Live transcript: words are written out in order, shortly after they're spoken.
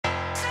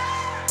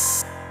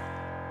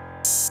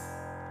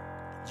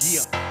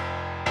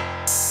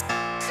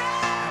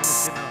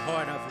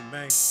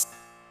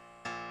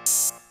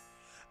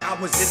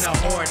was in the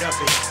heart of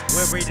it,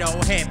 where it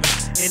all happened,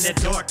 in the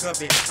dark of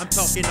it. I'm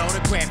talking all the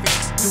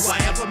graphics. Do I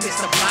ever miss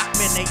a block?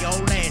 Man, they all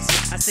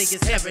asses. I think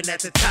it's heaven at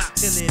the top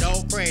till it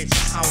all crashes.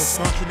 I was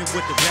functioning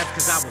with the rep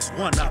cause I was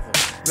one of them.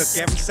 Look,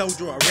 every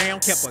soldier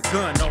around kept a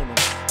gun on them.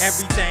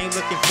 Everything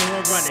looking for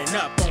him, running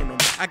up on them.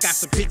 I got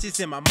some pictures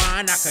in my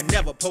mind, I could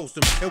never post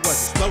them. It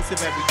was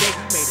explosive every day,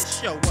 we made a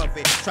show of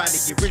it. Tried to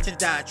get rich and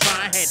died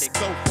trying, had to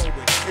go for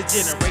it. The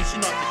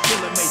generation off the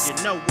killer made you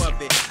know of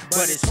it.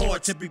 But it's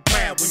hard to be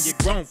proud when you're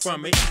grown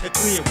from it. The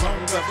clear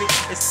wrong of it,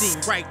 it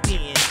seemed right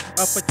then.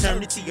 A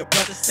fraternity of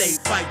brothers stay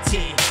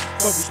fighting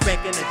for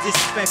respect and a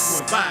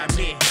disrespectful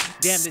environment.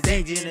 Damn, the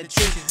danger in the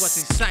trenches was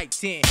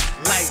exciting.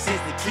 Life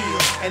is the kill,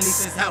 at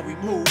least that's how we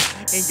move.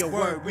 And your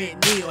word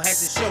went nil, had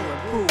to show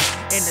and prove.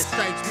 And the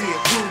stripes we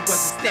approved was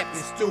a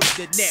stepping stool.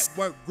 The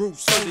network grew,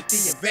 so did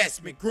the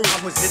investment grew. I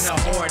was in the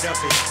heart of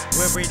it,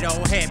 where it all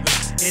happened,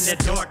 in the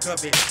dark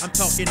of it. I'm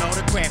talking all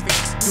the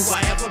graphics. Do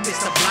I ever miss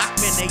a block?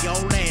 Man, they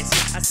all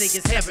asses. I think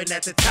it's heaven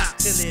at the top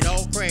till it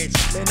all crashes.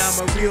 Man,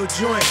 I'm a real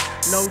joint,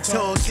 no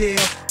tall tale.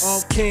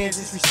 Off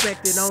Kansas,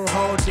 respected on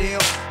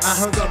Halldale. I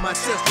hung up my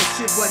chest, but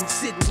shit wasn't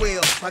sitting well.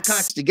 My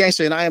conscious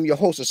gangster, and I am your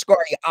host,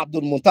 Askari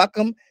Abdul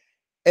Muntakam,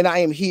 and I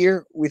am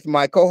here with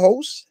my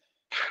co-host,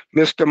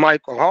 Mr.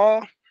 Michael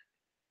Hall.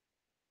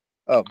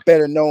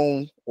 Better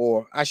known,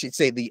 or I should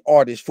say the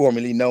artist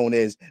formerly known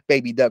as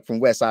Baby Duck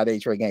from Westside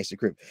Eight Trey Gangster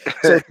Crip.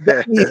 So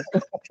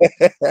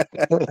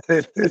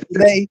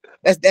today,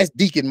 that's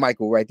Deacon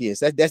Michael right there.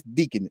 So that's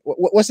Deacon.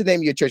 What's the name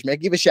of your church, man?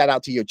 Give a shout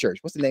out to your church.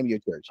 What's the name of your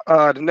church?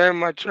 The name of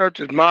my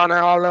church is Mount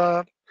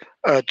Olive,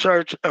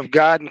 Church of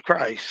God in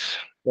Christ.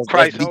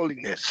 Christ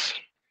Holiness.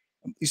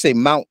 You say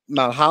Mount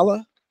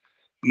Holla?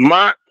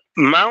 Mount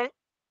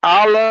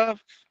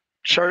Olive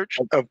Church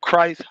of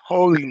Christ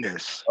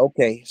Holiness.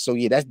 Okay, so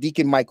yeah, that's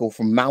Deacon Michael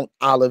from Mount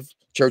Olive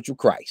Church of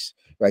Christ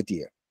right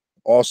there.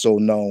 Also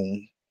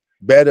known,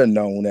 better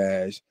known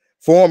as,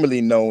 formerly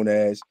known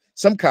as,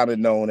 some kind of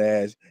known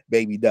as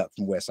Baby Duck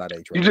from Westside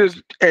Eight Trey.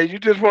 You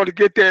just want to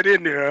get that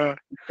in there,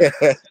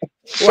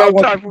 some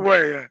type of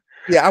way.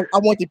 Yeah, I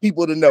want the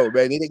people to know,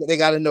 man. They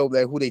got to know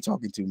that who they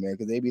talking to, man,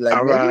 because they be like,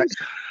 all right,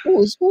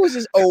 who is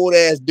this old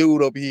ass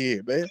dude up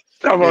here, man?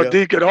 Talking about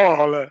Deacon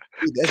Hall. That's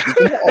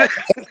Deacon Hall.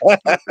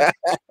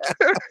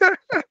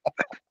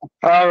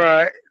 All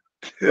right.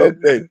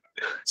 Okay.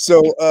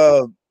 So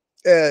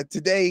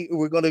today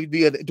we're going to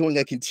be doing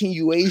a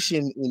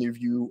continuation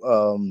interview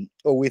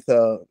with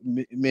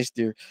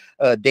Mr.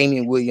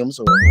 Damian Williams,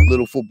 or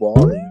Little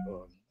Football,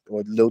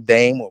 or Lil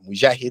Dame, or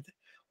Mujahid.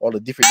 All the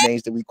different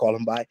names that we call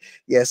him by.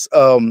 Yes.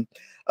 We're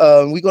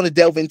going to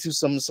delve into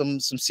some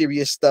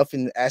serious stuff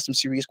and ask some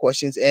serious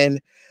questions,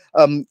 and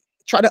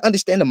try to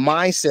understand the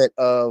mindset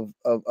of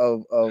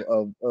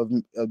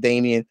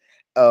Damian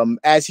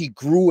as he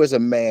grew as a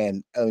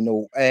man,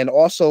 and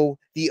also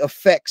the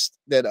effects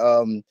that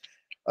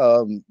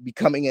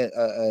becoming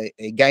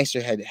a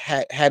gangster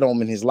had on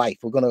him in his life.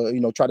 We're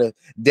gonna try to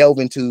delve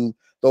into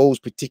those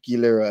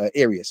particular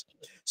areas.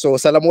 So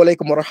assalamu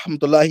alaikum wa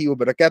rahmatullahi wa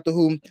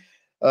barakatuhu.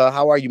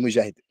 How are you,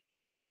 Mujahid? To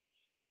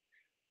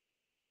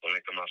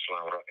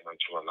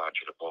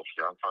the both of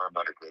you. I'm fine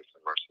by the grace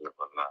and mercy of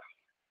Allah.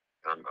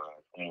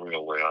 I'm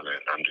real well, and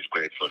I'm just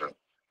grateful to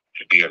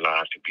be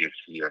alive, to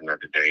see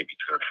another day,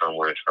 because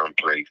somewhere,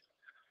 someplace,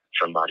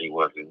 somebody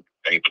wasn't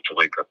able to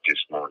wake up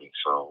this morning.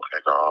 So,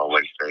 as I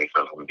always say,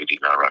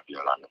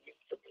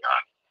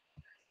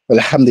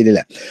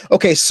 Alhamdulillah.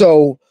 Okay,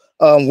 so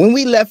when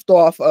we left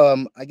off,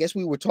 I guess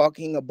we were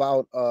talking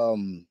about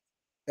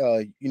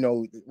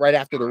right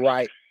after the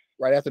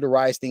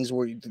riots, things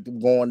were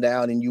going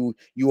down, and you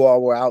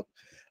all were out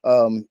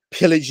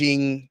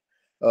pillaging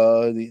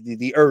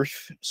the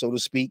earth, so to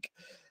speak.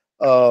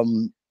 But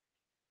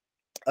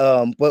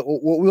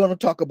what we want to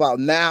talk about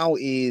now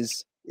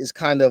is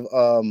kind of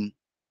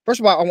first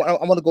of all,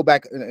 I want to go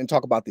back and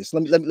talk about this.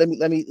 Let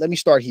me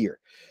start here.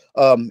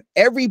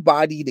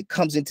 Everybody that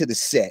comes into the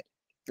set,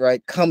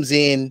 right, comes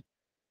in.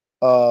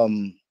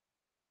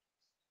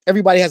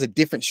 Everybody has a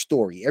different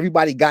story.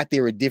 Everybody got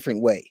there a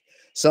different way.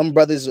 Some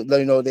brothers,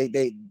 their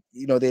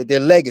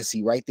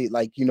legacy, right? They,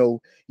 like,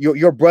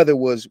 your brother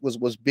was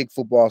big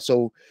football,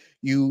 so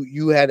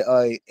you had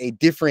a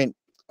different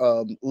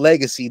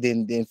legacy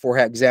than, for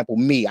example,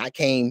 me. I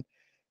came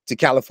to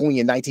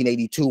California in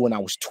 1982 when I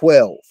was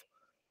 12,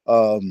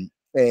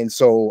 and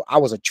so I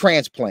was a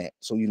transplant.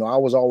 So I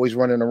was always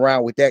running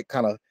around with that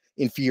kind of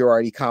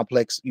inferiority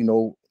complex,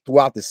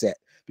 throughout the set,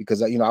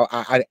 because I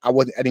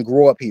didn't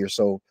grow up here,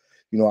 so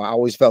I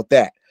always felt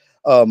that.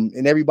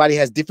 And everybody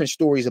has different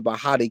stories about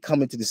how they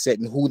come into the set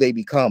and who they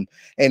become,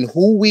 and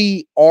who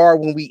we are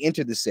when we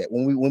enter the set,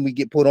 when we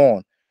get put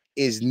on,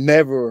 is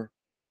never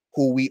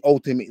who we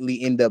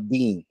ultimately end up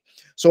being.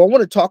 So I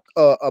want to talk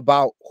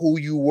about who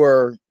you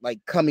were, like,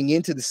 coming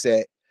into the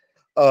set.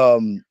 I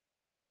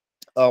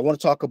want to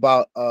talk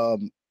about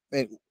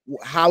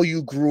how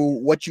you grew,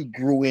 what you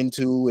grew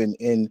into,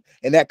 and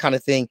that kind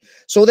of thing,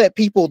 so that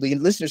people, the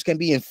listeners, can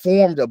be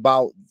informed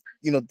about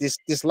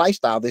this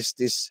lifestyle, this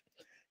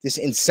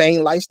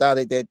insane lifestyle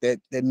that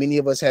many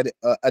of us had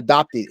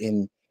adopted,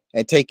 and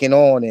and taking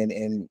on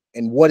and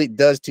what it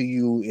does to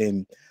you,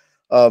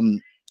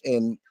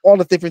 and all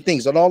the different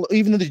things, and all,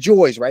 even the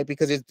joys, right?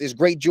 Because there's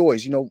great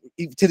joys, you know,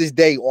 even to this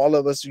day, all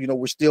of us, you know,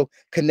 we're still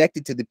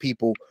connected to the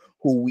people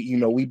who we, you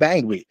know, we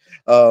banged with,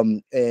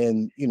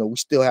 and you know, we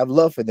still have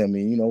love for them.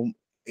 And you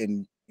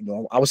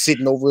know, I was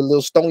sitting over at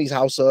Lil Stoney's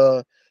house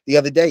the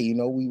other day, you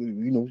know, we were,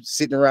 you know,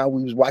 sitting around,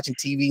 we was watching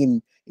TV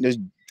and, you know,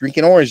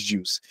 drinking orange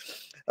juice,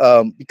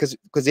 because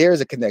there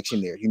is a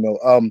connection there, you know.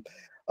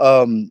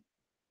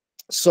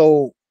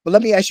 So, but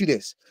let me ask you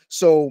this.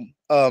 So,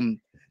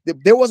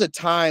 there was a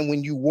time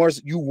when you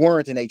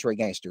weren't an Eight Trey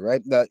Gangster,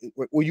 right?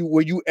 Were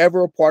you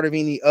ever a part of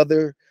any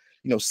other,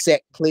 you know,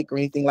 set, click, or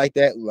anything like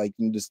that, like,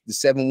 you know, the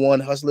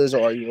 7-1 Hustlers,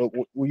 or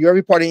were you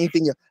ever part of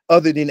anything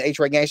other than Eight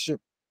Trey Gangster?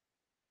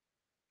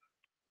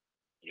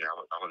 Yeah,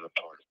 I was a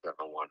part of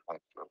 7-1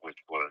 Hustler, which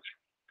was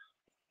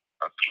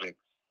a clique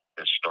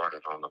that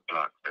started on the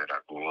block that I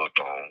grew up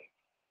on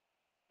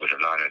with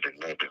a lot of the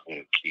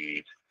neighborhood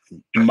kids.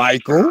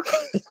 Michael.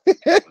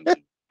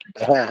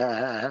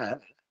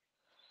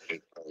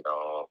 Big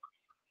Dog,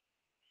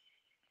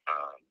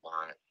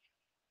 my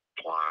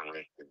Twan,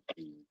 rest in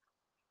peace,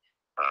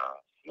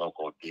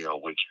 Local Deal,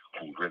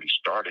 who really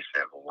started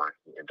 7-1,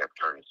 he ended up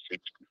turning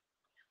 60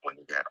 when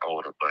he got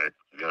older, but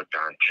Lil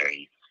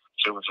Dante.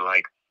 So it was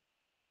like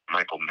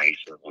Michael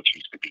Mason, which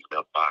used to be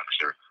Lil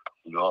Boxer.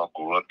 We all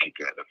grew up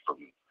together from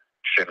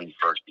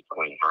 71st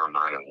between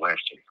Vermont and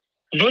Western.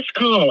 This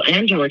call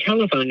and your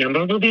telephone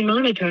number will be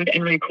monitored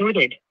and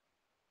recorded.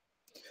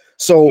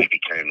 So we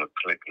became a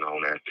clique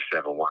known as the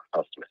 7-1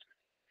 Hustlers.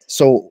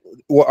 So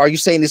are you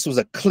saying this was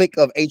a clique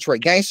of Eight Trey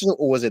Gangster,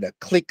 or was it a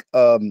clique?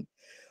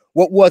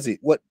 What was it?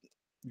 What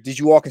did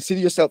you all consider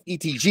yourself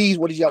ETGs?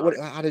 What did y'all?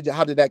 How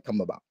did that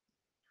come about?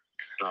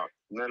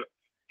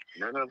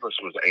 None of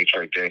us was Eight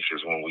Trey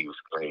Gangsters when we was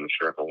claiming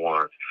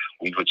 7-1.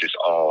 We were just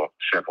all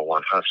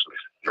 7-1 Hustlers.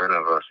 None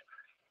of us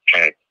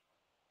had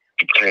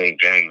became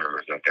gang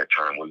members at that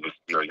time. We were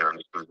still young.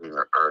 This was in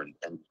the early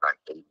 80s, like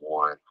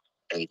 81,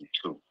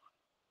 82.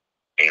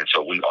 And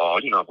so we all,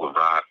 you know, would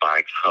ride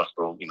bikes,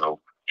 hustle, you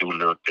know, do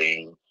little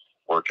things,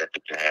 work at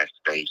the gas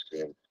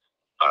station,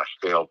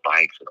 sell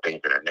bikes and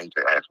things of that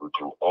nature as we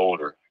grew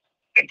older.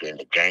 And then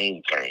the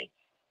game came.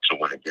 So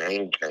when the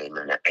game came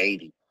in the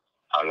 80s,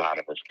 a lot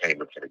of us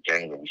came into the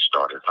game and we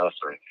started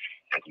hustling.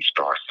 And we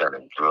started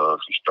selling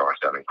drugs, we started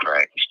selling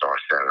crack, we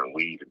started selling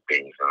weed and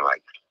things in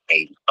like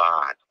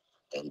 85.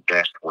 And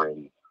that's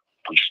when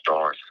we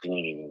started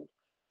seeing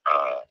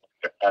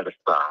the other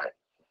side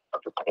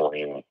of the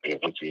coin,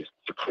 which is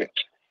the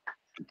Crips.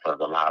 Because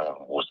a lot of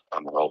them was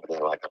coming over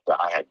there. Like I said,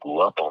 I had grew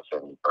up on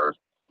 71st.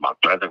 My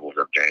brother was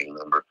a gang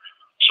member.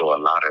 So a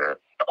lot of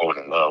the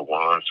older loved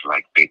ones,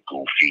 like Big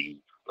Goofy,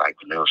 like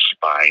Lil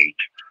Spike,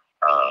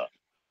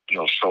 you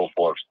know, so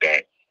forth,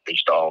 that they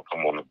used to all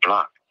come on the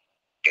block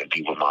and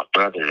be with my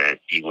brother and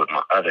be with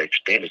my other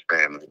extended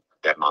family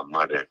that my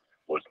mother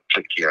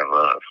took care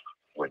of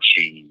when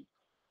she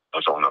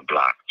was on the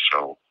block.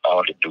 So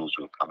all the dudes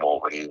would come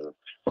over here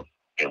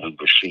and we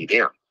would see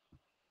them.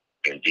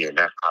 And then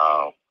that's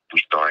how we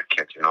started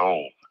catching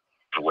on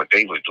to what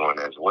they was doing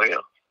as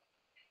well.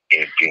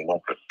 And then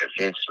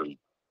eventually,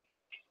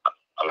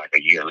 like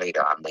a year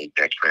later, I made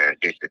that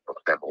transition from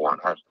 7-1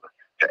 Hustler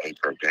to Eight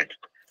Trey Gangster.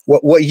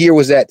 What year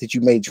was that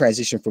you made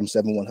transition from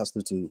 7-1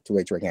 Hustler to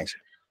Eight Trey Gangster?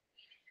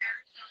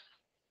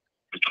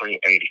 Between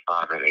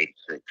 85 and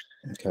 86.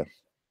 Okay.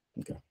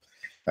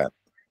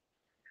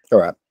 All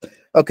right.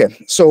 Okay.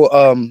 So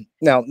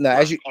now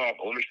as you let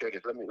me say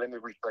this. Let me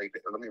rephrase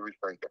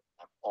it.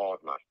 I called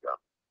myself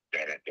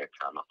that at that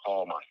time. I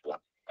called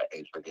myself an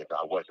Eight Trey Gangster.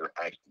 I wasn't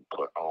actually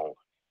put on,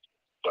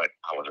 but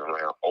I was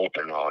around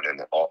open all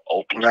and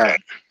open. Right.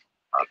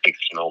 Big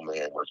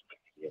Snowman was.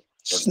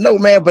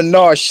 Snowman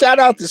Bernard. Shout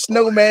out to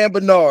Snowman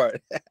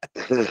Bernard.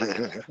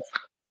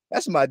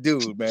 That's my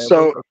dude, man.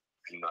 So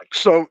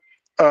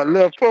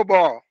Lil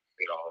Football.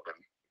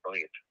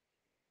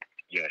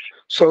 Yes.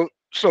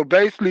 So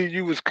basically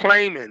you was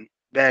claiming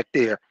back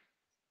then.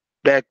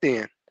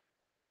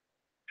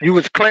 You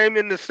was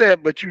claiming the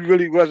set, but you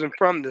really wasn't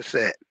from the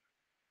set.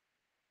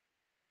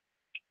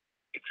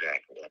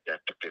 Exactly. At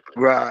that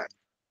particular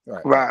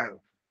Right.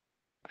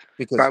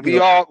 Because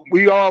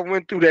we all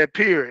went through that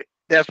period.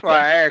 That's why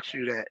I asked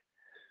you that.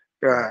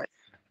 Right.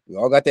 We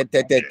all got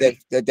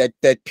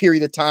that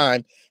period of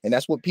time, and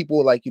that's what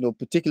people like, you know,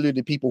 particularly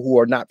the people who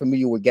are not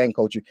familiar with gang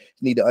culture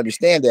need to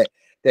understand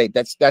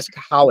that's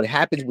how it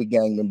happens with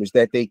gang members,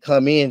 that they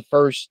come in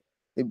first.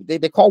 They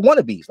call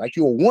wannabes, like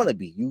you're a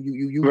wannabe.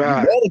 You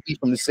want to be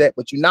from the set,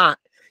 but you're not.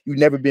 You've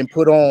never been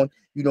put on.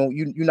 You know,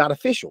 you're not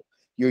official.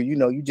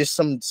 You're just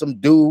some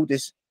dude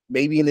that's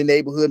maybe in the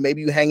neighborhood,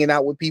 maybe you hanging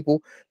out with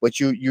people, but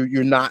you're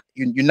not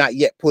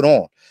yet put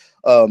on.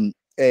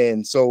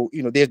 And so,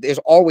 you know, there's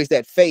always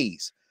that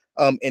phase.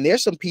 And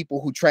there's some people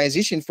who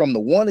transition from the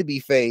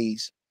wannabe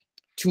phase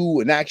to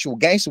an actual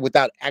gangster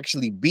without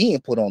actually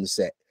being put on the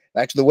set,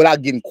 actually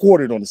without getting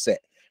quartered on the set,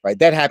 right?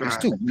 That happens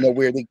too, you know,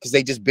 because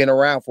they just been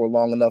around for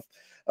long enough,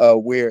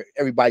 where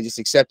everybody just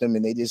accept them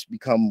and they just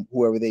become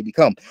whoever they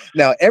become.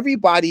 Now,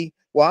 everybody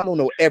well, I don't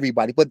know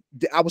everybody, but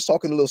I was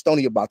talking to Lil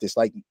Stoney about this.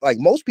 Like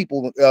most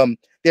people,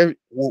 they're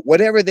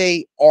whatever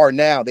they are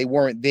now, they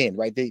weren't then,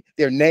 right?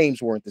 Their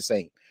names weren't the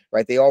same,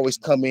 right? They always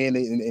come in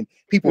and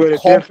people with a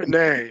call different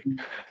name.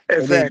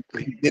 and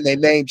Exactly. then their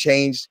name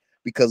changed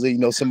because you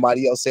know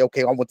somebody else say,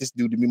 okay, I want this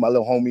dude to be my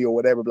little homie or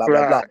whatever, blah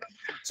blah blah. Right.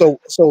 So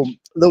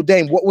Lil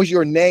Dame, what was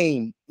your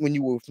name when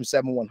you were from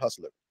 7-1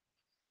 Hustler?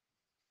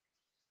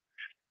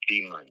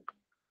 D Money.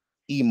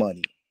 E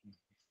Money.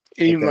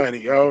 E Okay.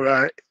 Money. All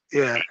right.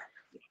 Yeah.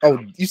 Oh,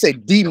 you say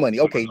D Money.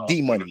 Okay,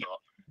 D Money.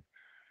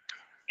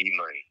 D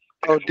Money.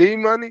 Oh, D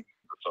Money.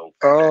 So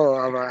Oh,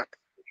 all right.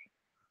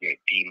 yeah,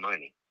 D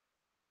Money.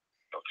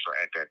 So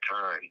at that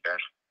time,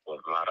 that's what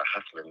a lot of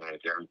hustling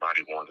names.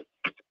 Everybody wanted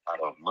to put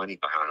a lot of money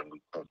behind them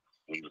because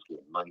we was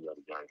getting money at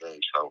a young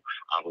age. So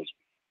I was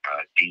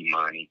D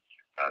Money.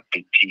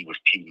 Big T was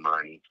T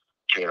Money.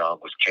 K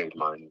Dog was K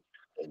Money.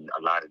 And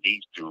a lot of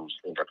these dudes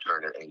end up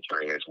turning Eight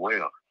Trey as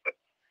well. But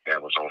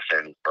that was on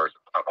 71st.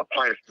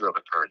 Quite a few of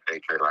us turned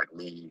Eight Trey, like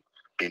me,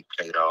 Big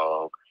K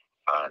Dog,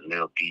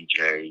 Lil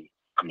DJ.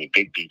 I mean,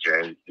 Big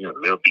DJ. You know,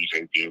 Lil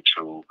DJ did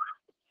too.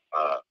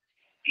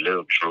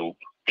 Lil Droop,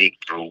 Big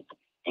Droop.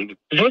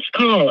 This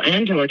call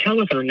and/or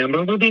telephone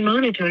number will be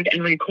monitored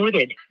and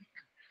recorded.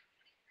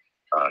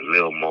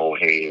 Lil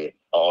Mohead,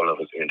 all of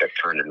us end up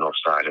turning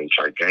Northside and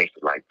Trey Gangster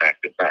like back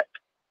to back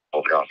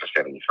over there off of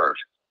 71st.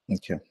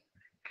 Okay.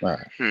 All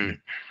right.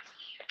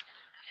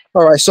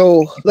 All right.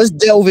 So let's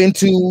delve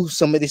into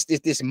some of this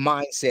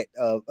mindset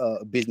of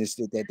business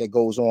that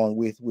goes on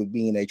with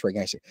being a Trey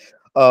Gangster.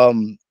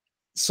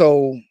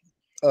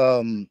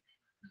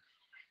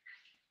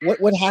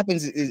 What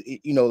happens is,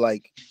 you know,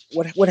 like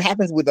what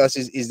happens with us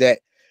is that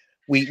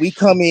we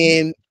come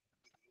in,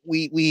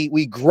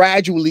 we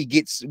gradually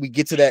get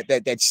to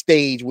that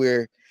stage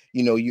where,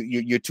 you know,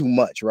 you're too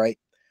much, right?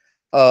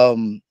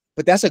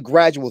 But that's a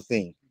gradual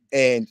thing.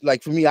 And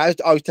like for me, I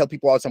always tell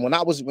people all the time, when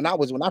I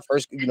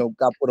first, you know,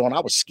 got put on, I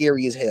was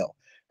scary as hell,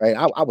 right?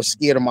 I was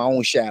scared of my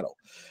own shadow.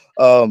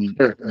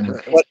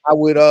 But I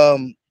would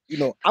you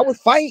know, I would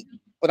fight,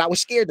 but I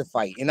was scared to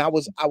fight, and I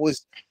was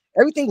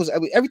everything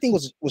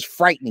was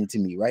frightening to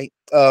me, right?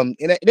 And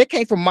that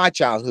came from my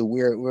childhood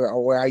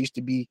where I used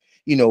to be,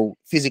 you know,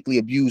 physically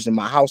abused in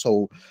my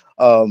household,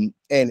 and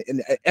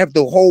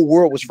the whole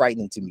world was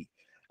frightening to me.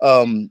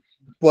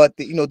 But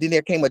you know, then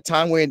there came a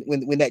time when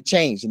that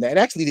changed, and that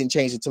actually didn't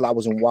change until I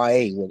was in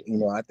YA. When, you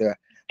know, out there,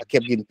 I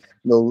kept getting,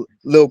 you know,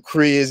 Lil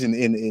Chris and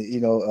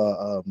you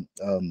know,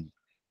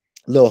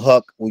 Lil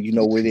Huck, well, you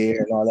know, were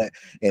there and all that,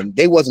 and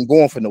they wasn't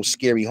going for no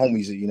scary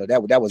homies. You know,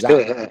 that was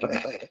out.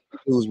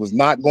 Dudes was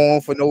not going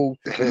for no.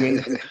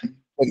 Hey,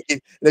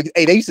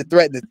 they used to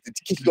threaten to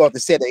kick you off the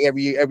set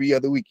every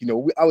other week. You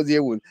know, I was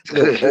there with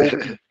Lil Bo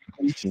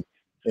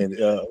and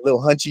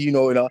Lil Hunchy, you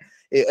know, and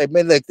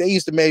man, like they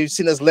used to, man,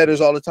 send us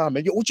letters all the time,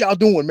 man. Yo, what y'all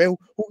doing, man?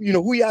 You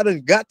know, who y'all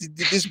done got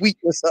this week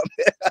or something?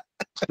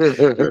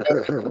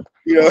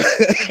 You know,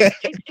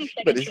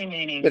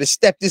 better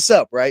step this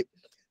up, right?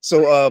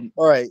 So,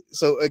 all right.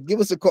 So, give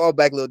us a call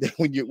back a little bit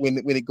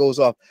when it goes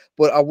off.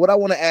 But what I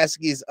want to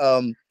ask is,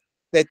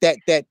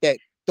 that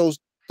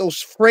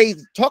those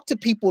phrases. Talk to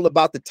people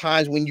about the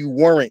times when you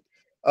weren't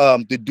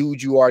the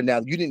dude you are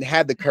now. You didn't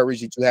have the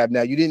courage that you have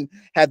now. You didn't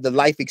have the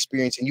life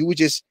experience, and you were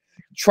just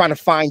trying to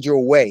find your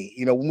way.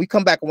 You know, when we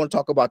come back, I want to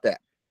talk about that.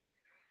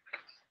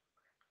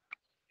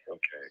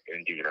 Okay,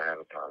 indeed, I have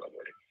a problem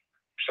with it.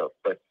 So,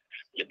 but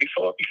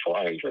before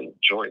I even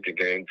joined the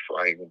game,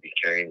 before I even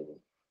became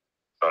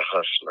a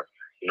hustler,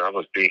 you know, I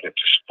was big into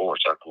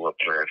sports. I grew up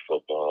playing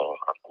football.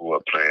 I grew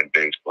up playing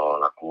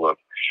baseball. I grew up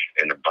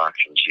in the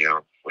boxing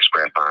gym with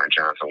Scrap Iron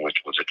Johnson, which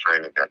was a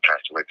trainer that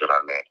passed away that I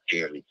loved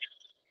dearly.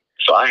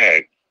 So I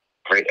had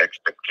great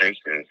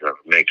expectations of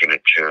making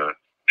it to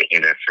the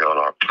NFL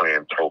or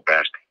playing pro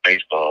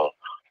baseball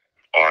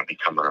or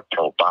becoming a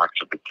pro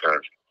boxer,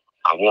 because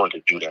I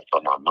wanted to do that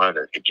for my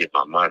mother, to get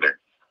my mother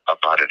up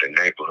out of the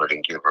neighborhood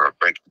and give her a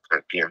break,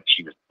 because then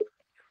she was.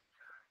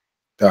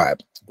 All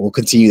right, we'll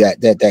continue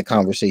that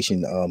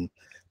conversation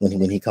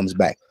when he comes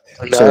back.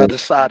 On the other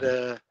side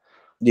of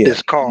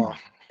this call.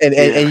 And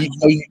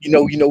you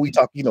know we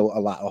talk, you know, a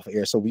lot off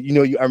air. So you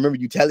know, I remember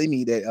you telling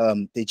me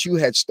that that you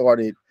had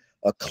started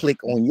a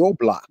clique on your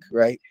block,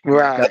 right?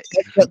 Right.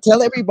 Now,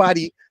 tell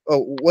everybody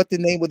what the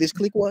name of this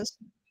clique was.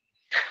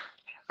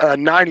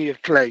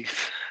 90th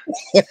place.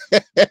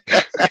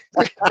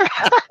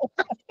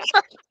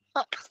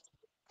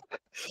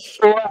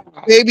 Wow.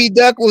 Baby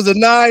Duck was a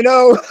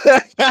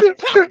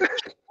 9-0.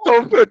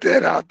 Don't put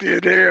that out there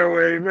the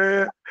airway,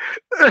 man.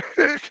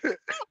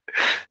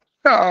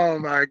 Oh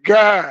my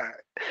God.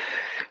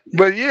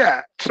 But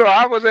yeah, so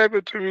I was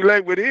able to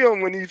relate with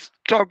him when he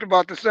talked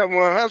about the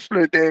 7-1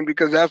 Hustler thing,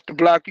 because that's the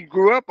block he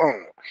grew up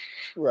on.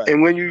 Right.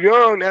 And when you're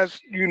young, that's,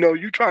 you know,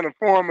 you trying to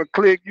form a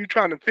clique, you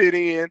trying to fit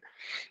in,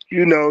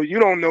 you know, you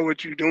don't know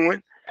what you're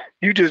doing.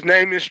 You just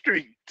naming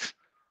streets.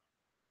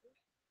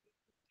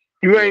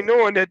 You ain't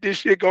knowing that this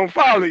shit gonna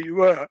follow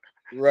you up.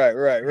 Right.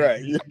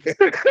 You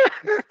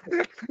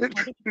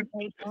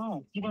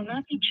will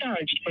not be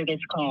charged for this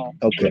call.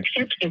 Okay. To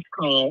accept this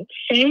call,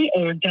 say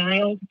or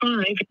dial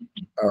 5.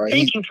 All right.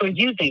 Thank you for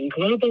using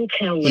Global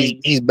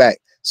Tel-Link. He's back.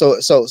 So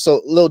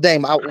Lil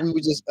Dame, we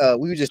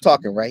were just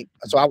talking, right?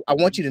 So I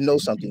want you to know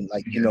something,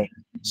 like, you know,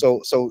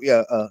 so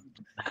yeah,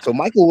 so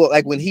Michael,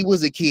 like when he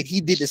was a kid,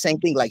 he did the same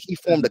thing. Like he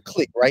formed a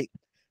clique, right?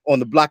 On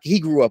the block he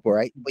grew up, all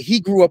right, but he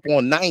grew up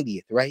on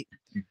 90th, right?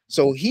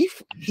 So he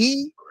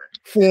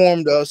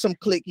formed some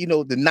clique, you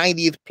know, the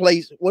 90th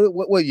place.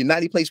 What were you?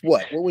 90th place?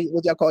 What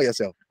y'all call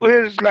yourself?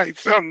 Well, it's like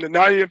something. The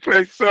 90th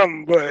place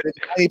something, but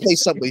 90th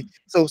place something.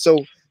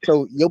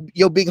 So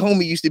your big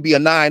homie used to be a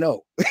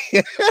 9-0.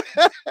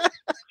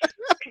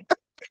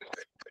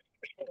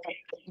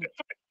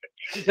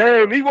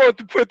 damn, he wants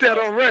to put that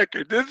on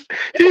record. I'm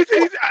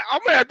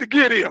gonna have to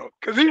get him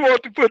because he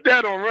wants to put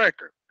that on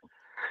record.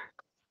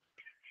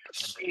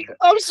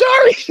 I'm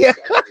sorry.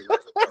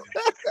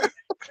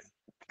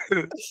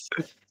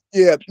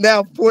 Yeah.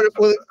 Now for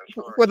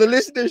the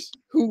listeners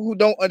who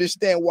don't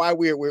understand why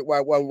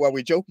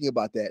we're joking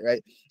about that,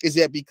 right? Is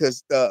that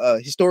because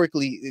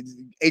historically,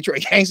 Eight Trey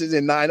Gangsters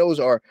and 9-0s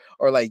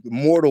are like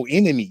mortal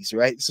enemies,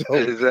 right? So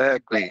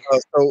exactly.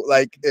 So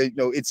like you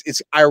know,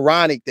 it's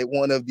ironic that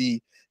one of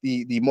the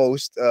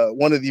most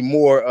one of the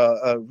more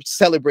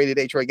celebrated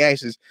Eight Trey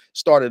Gangsters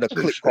started a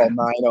clique called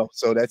 9-0.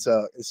 So that's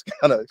it's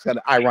kind of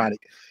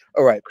ironic.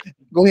 All right,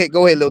 go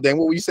ahead, Lil Dan.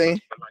 What were you saying?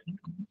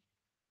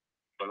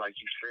 But like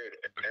you said,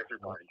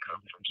 everybody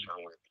comes from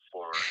somewhere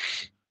before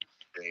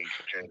they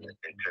came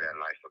into that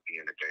life of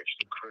being a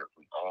gangster crip.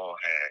 We all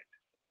had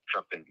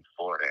something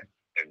before that.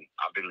 And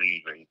I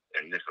believe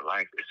in this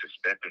life, it's a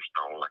stepping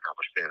stone, like I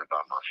was saying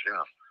about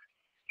myself.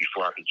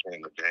 Before I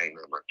became a gang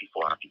member,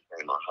 before I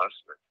became a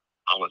hustler,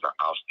 I was an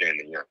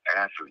outstanding young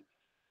athlete.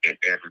 And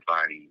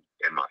everybody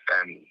in my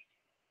family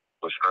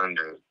was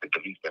under the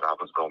belief that I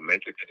was going to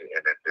make it to the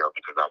NFL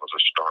because I was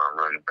a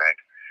strong running back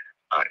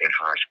in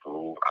high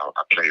school.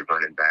 I played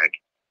running back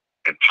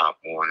in Pop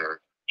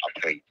Warner. I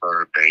played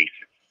third base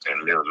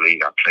in Little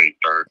League. I played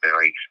third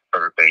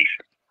base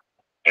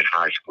in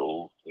high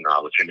school. You know,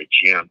 I was in the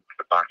gym,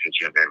 the boxing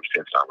gym, ever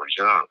since I was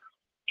young.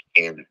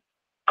 And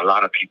a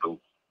lot of people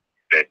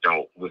that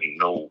don't really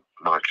know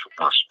my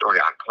story,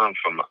 I come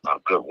from a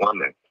good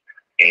woman,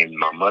 and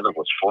my mother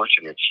was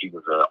fortunate. She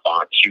was a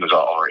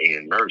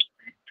RN nurse,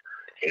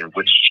 in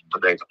which she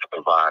was able to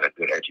provide a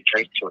good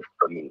education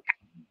for me.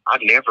 I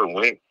never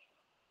went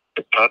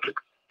to public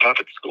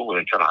school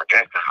until I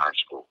got to high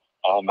school.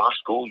 All my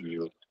school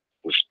years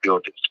was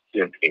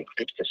spent in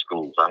Christian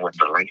schools. I went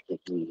to Langston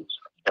Hughes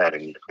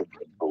Academy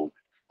Christian School.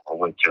 I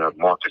went to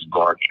Marcus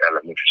Garvey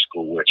Elementary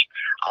School, which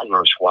I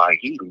learned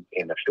Swahili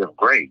in the 5th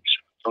grade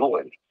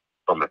fluently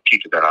from a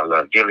teacher that I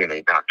love dearly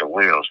named Dr.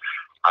 Wells.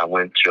 I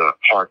went to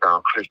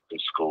Harddown Christian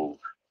School.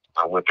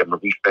 I went to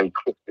Marie Faye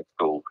Christian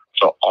School.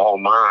 So all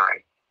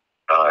mine,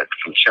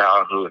 from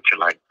childhood to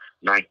like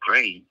 9th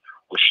grade,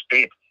 was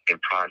spent in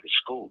private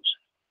schools.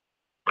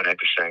 But at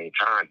the same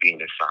time,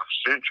 being in South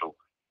Central,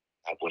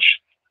 I was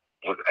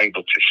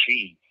able to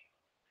see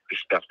the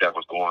stuff that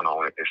was going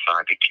on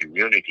inside the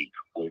community,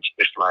 which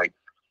it's like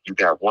you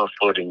got one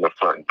foot in your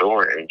front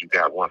door and you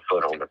got one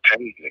foot on the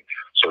pavement.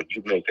 So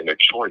you making a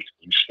choice.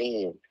 You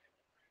seeing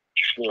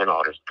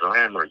all this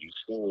glamour. You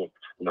seeing,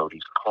 you know,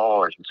 these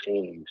cars. You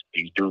seeing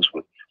these dudes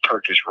with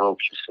Turkish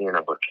ropes. You seeing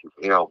them with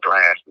L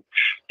glasses,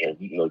 and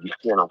you know, you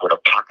seeing them with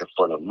a pocket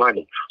full of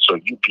money. So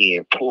you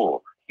being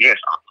poor. Yes,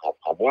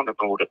 I want to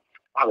go to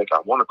college.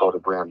 I want to go to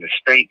Grambling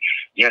State.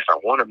 Yes, I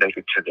want to make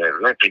it to the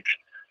Olympics.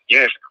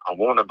 Yes, I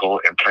want to go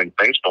and play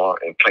baseball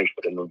and play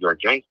for the New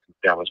York Yankees.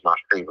 That was my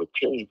favorite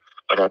team.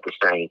 But at the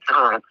same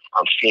time,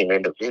 I'm seeing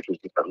individuals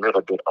just a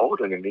little bit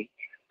older than me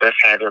that's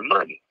having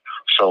money.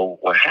 So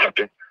what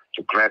happened?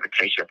 The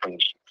gravitation from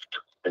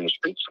the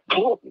streets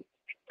pulled me.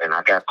 And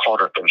I got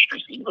caught up in the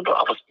streets. Even though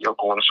I was still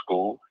going to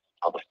school,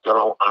 I was still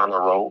on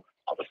honor roll,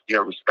 I was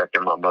still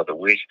respecting my mother's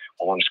wish,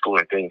 going to school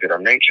and things of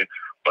that nature.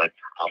 But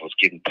I was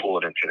getting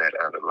pulled into that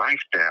other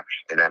lifestyle.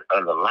 And that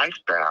other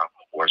lifestyle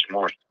was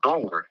more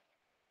stronger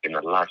than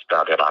the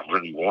lifestyle that I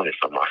really wanted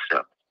for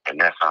myself. And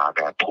that's how I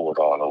got pulled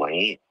all the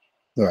way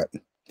in. All right.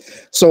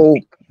 So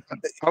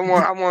I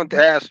want to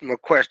ask him a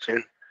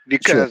question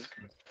because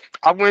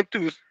I went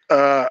through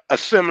a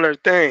similar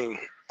thing.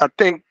 I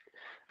think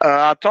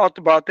I talked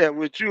about that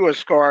with you,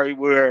 Ascari,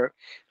 where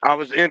I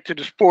was into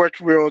the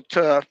sports real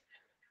tough,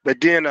 but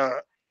then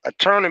a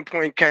turning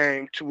point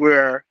came to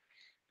where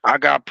I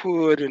got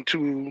pulled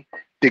into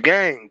the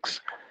gangs.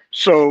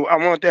 So I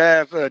want to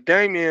ask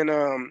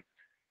Damian,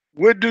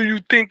 what do you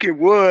think it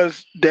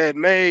was that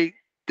made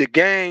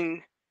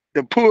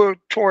the pull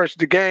towards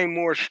the game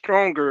more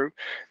stronger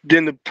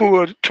than the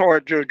pull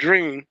towards your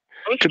dream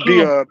to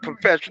be a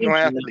professional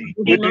athlete?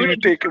 What do you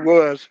think it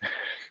was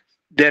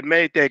that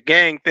made that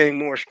gang thing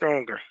more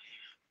stronger,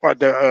 or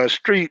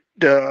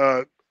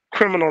the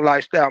criminal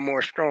lifestyle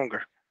more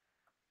stronger?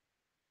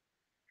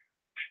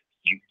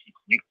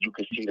 You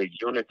can see the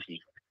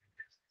unity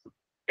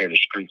in the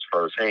streets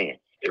firsthand.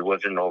 It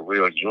wasn't no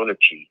real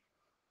unity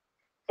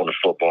on the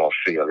football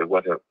field. It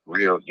wasn't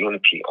real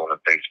unity on a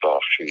baseball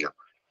field,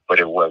 but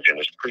it was in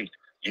the streets.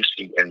 You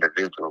see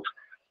individuals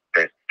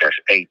that's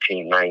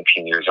 18,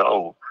 19 years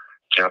old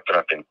jumping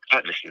up in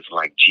cutlasses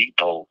like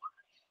Jeepo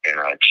and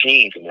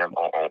jeans and them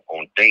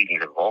on dating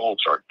the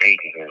robes or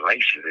dating in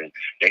laces, and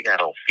they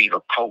got on feet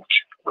of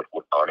coach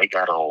or they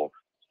got on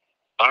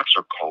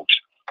boxer coats,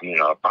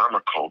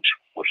 bomber coats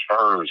with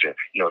furs, and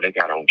they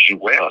got on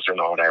jewels and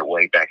all that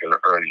way back in the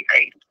early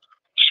 '80s.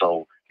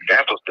 So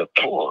that was the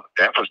pull.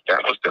 That was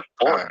the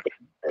force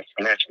that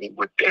snatched me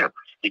with them,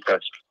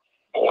 because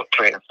on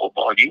playing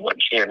football, you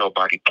wasn't seeing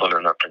nobody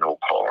pulling up in no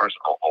cars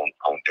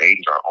on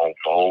days or on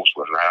phones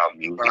with loud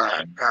music.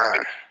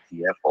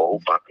 CFO,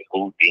 bumping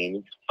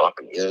Houdini,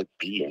 bumping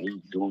LB, and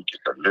these dudes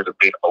just a little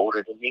bit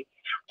older than me.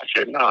 I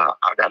said, nah,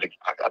 I got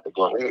to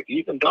go ahead,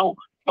 even though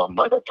my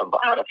mother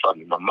provided for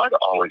me. My mother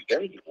always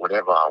gave me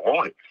whatever I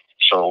wanted.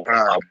 So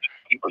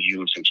people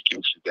use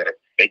excuses that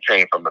they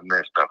came from a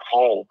messed up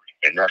home,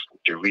 and that's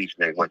the reason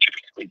they went to the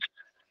streets.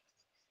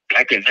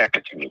 That didn't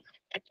happen to me.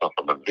 I come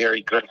from a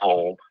very good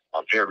home,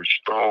 a very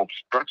strong,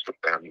 structured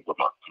family with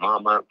my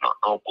mama, my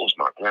uncles,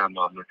 my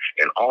grandmama,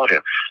 and all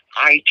them.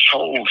 I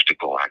chose to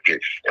go out there.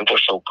 And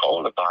what's so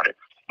cool about it,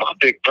 my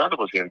big brother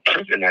was in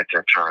prison at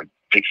that time,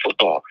 big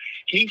football.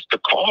 He used to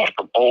call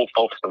from old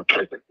folks in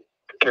prison,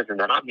 the prison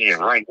that I'm in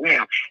right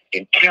now,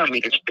 and tell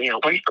me to stay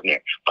away from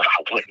that. But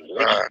I wouldn't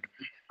listen.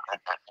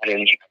 I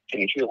didn't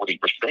hear what he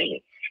was saying.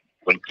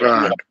 When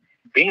I've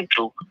been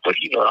through, but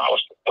he knew what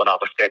I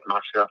was setting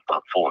myself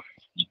up for.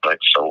 But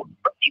so,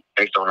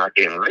 based on I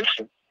didn't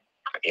listen,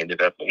 I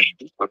ended up in the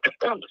street with the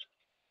fellas.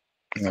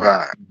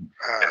 Right.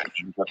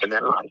 Up in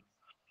that life.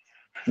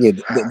 Yeah,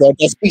 that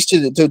speaks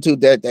to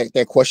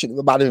that question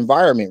about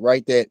environment,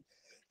 right?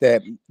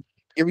 That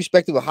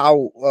irrespective of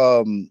how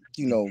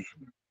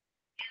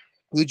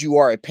good you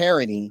are at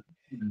parenting,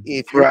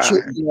 if your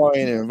children are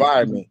in an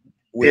environment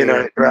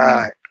where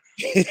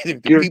if the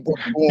people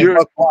are going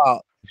buck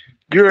wild,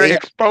 you're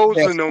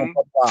exposing them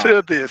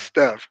to this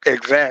stuff.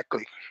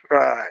 Exactly.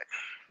 Right.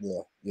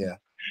 Yeah.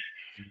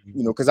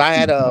 Because I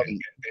had go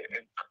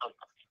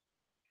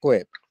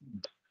ahead.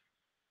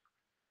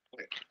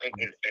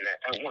 And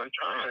at one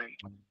time,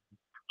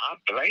 I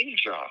blamed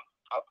y'all.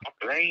 I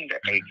blamed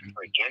the Eight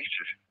Trey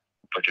Gangsters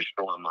for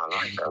destroying my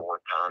life at one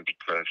time,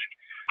 because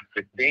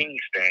the things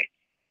that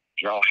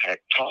y'all had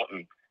taught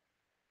me,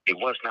 it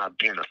was not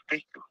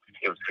beneficial.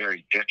 It was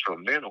very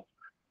detrimental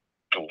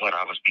to what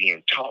I was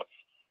being taught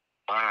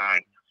by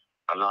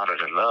a lot of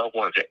the loved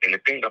ones. And the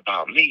thing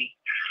about me,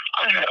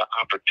 I had an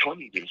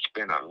opportunity to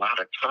spend a lot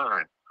of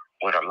time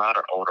with a lot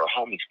of older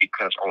homies,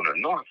 because on the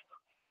North,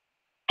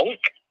 Oak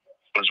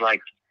was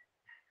like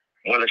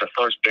one of the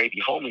first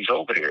baby homies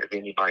over there. If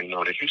anybody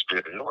know the history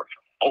of the North,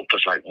 Oak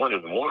was like one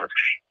of the ones.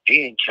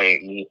 Then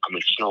came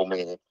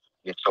Snowman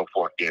and so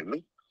forth, then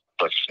me.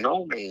 But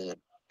Snowman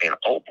and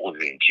Oak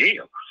was in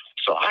jail.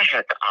 So I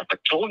had the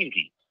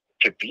opportunity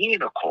to be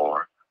in a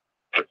car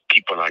with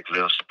people like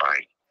Lil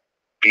Spike,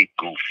 Big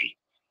Goofy,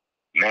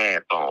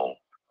 Mad Bone,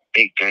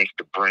 Big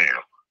Gangsta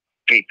Brown,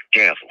 Big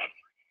Devil,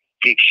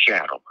 Big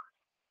Shadow,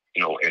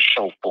 and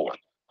so forth.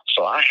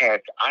 So I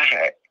had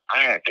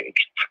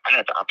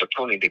the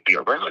opportunity to be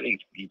around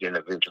these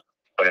individuals.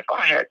 But if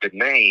I had to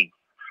name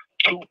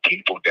two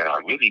people that I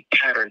really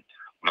patterned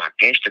my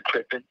gangster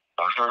cripping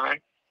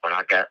behind when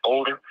I got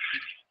older,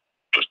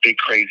 it was Big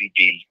Crazy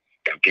D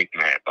and Big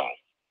Mad Bone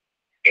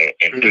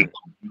and Big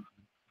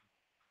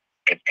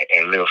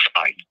and Lil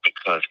Spike,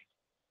 because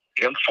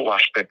them four I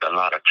spent a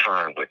lot of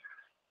time with,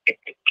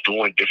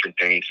 doing different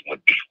things.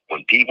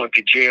 When D went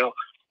to jail,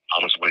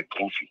 I was with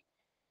Goofy.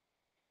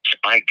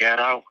 Spike got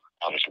out,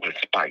 I was with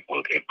Spike.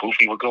 Well, if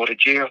Goofy would go to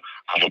jail,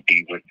 I would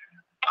be with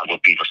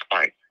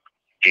Spike.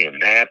 Then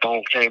Mad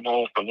Bone came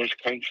home from this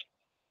case,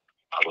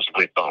 I was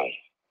with Bone.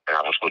 And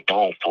I was with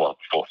Bone for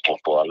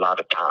a lot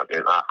of time.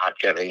 And I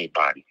tell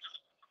anybody,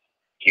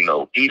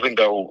 even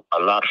though a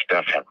lot of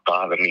stuff has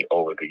bothered me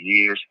over the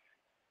years,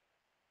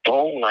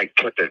 Bone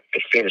put the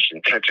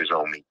finishing touches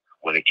on me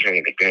when it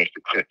came to gangster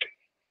cripping.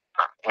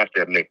 I have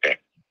to admit that.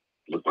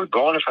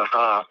 Regardless of how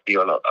I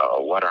feel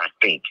or what I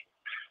think,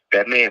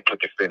 that man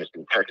put the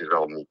finishing touches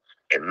on me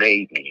and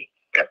made me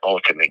an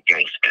ultimate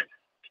gangster.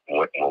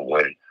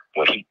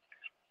 When he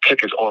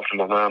took his arm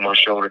from around my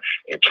shoulder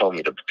and told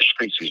me the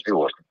streets is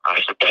yours,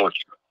 I support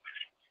you.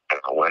 And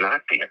I went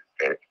out there,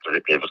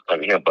 and it was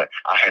coming him. But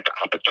I had the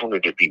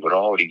opportunity to be with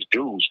all these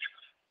dudes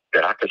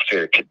that I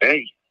consider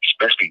today,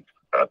 especially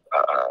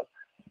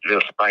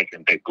Lil Spike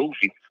and Big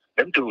Goofy.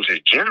 Them dudes is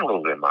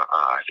generals in my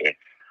eyes. And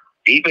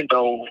even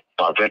though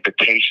my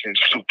reputation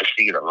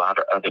supersedes a lot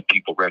of other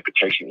people's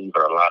reputation,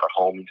 even a lot of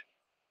homies,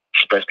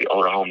 especially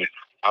older homies,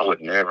 I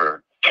would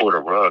never pull the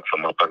rug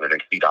from up under their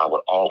feet. I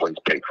would always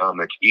pay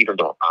homage, even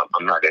though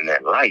I'm not in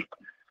that life.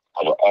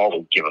 I would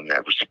always give them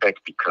that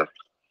respect, because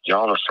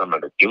y'all are some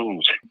of the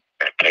dudes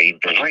that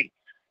paved the way.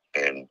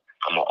 And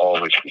I'm going to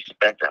always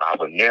respect that. I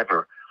would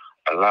never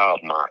allow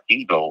my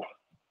ego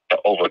to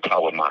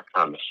overpower my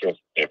common sense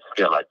and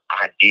feel like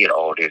I did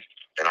all this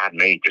and I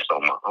made this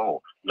on my own.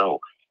 No.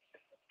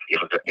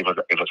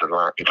 a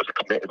line, it was a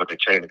command, it was a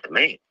chain of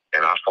command,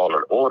 and I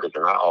followed orders.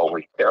 And I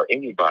always tell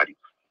anybody,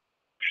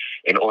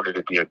 in order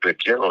to be a good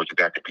general, you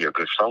got to be a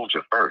good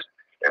soldier first.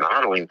 And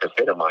I don't even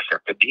consider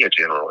myself to be a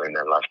general in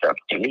that lifestyle.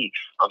 To me,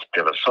 I'm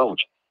still a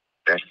soldier.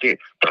 That's it.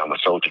 But I'm a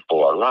soldier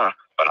for Allah.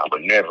 But I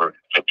would never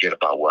forget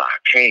about where I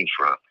came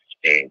from.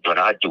 And what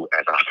I do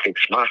as I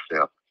fix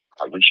myself,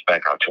 I reach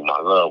back out to my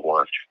loved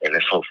ones, and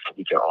let's hope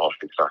we can all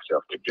fix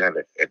ourselves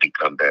together and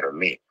become better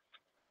men.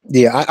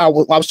 Yeah, I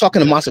was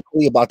talking to Masa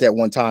Kuli about that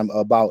one time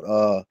about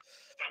I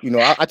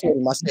told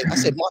him, I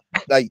said,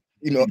 like,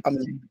 I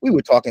mean, we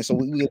were talking, so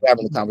we were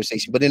having a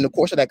conversation, but in the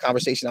course of that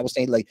conversation, I was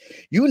saying, like,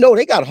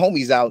 they got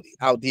homies out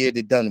there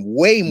that done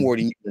way more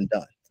than you've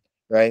done,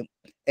 right?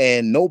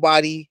 And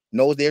nobody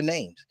knows their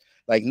names.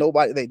 Like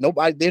nobody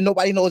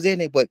knows their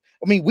name, but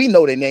I mean, we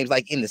know their names,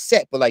 like in the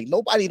set, but like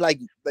nobody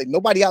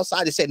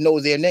outside the set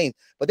knows their names.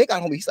 But they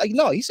got homies. He's like,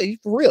 no, he said,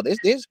 for real. There's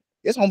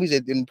homies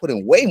that didn't put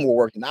in way more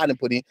work than I didn't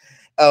put in,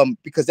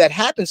 because that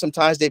happens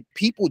sometimes, that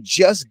people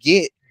just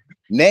get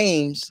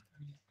names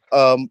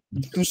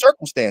through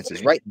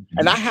circumstances, right?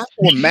 And I have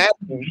to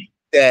imagine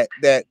that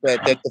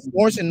the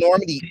Florence and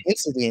Normandy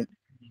incident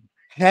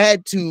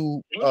had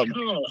to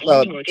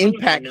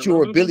impact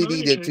your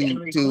ability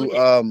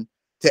to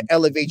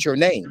elevate your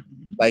name.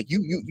 Like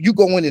you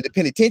go into the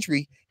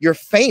penitentiary, you're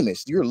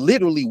famous. You're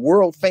literally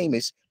world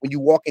famous when you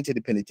walk into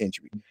the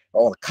penitentiary.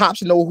 All the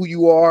cops know who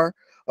you are.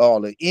 All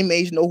the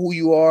inmates know who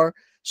you are.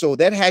 So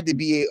that had to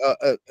be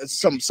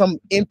some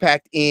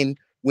impact in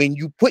when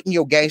you putting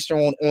your gangster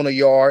on a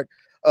yard.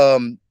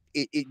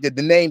 The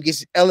name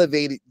gets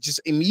elevated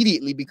just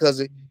immediately because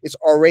it's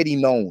already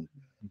known.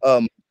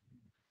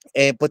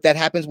 But that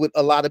happens with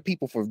a lot of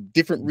people for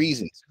different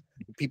reasons.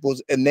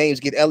 People's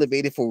names get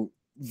elevated for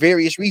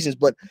various reasons.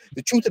 But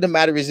the truth of the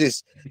matter is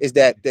this: is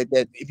that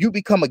if you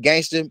become a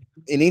gangster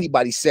in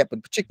anybody's set,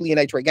 but particularly in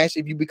Eight Trey Gangster,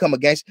 if you become a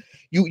gangster,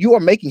 you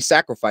are making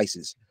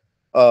sacrifices.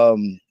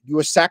 You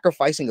are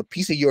sacrificing a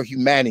piece of your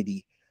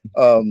humanity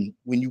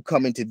when you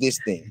come into this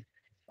thing,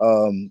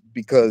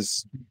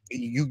 because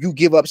you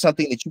give up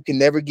something that you can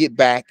never get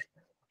back.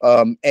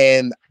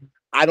 And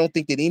I don't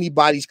think that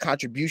anybody's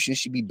contribution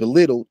should be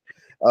belittled.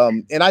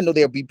 And I know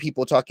there'll be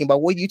people talking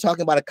about, what are you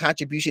talking about, a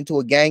contribution to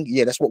a gang?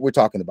 Yeah, that's what we're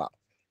talking about.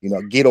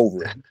 Get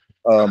over it.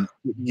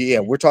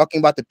 Yeah, we're talking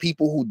about the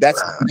people who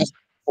that's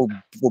for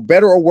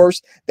better or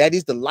worse, that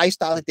is the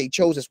lifestyle that they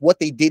chose. That's what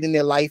they did in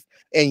their life.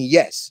 And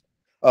yes,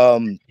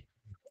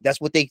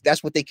 that's what they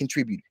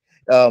contributed.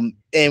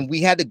 And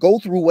we had to go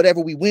through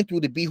whatever we went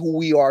through to be who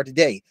we are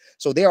today.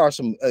 So there are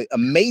some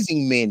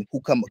amazing men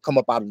who come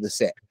up out of the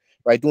set,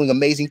 right, doing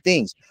amazing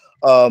things.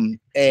 They'll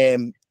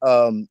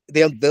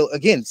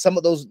again, some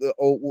of those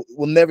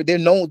will never, their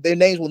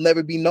names will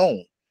never be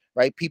known,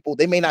 right? People,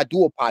 they may not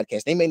do a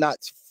podcast, they may not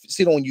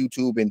sit on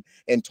YouTube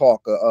and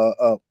talk,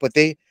 but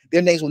their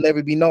names will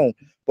never be known,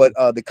 but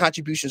the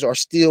contributions are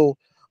still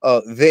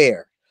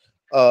there.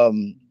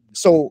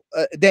 So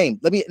Dame,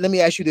 let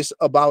me ask you this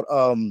about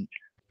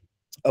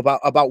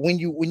when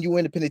you were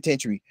in the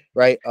penitentiary,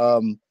 right?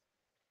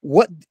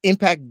 What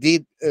impact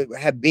did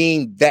have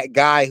being that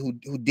guy who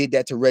did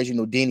that to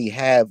Reginald Denny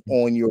have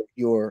on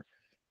the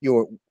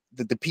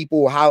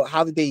people?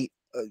 How did they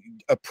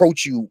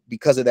approach you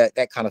because of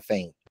that kind of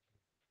fame?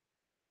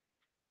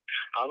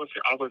 I was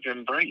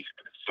embraced.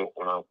 So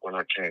when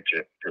I came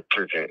to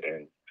prison,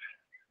 and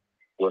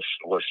what's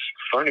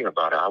funny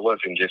about it, I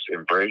wasn't just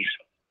embraced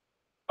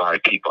by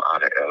people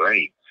out of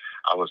LA.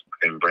 I was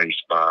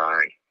embraced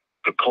by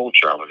the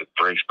culture. I was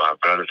embraced by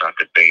brothers out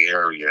the Bay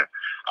Area.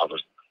 I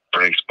was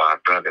embraced by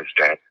brothers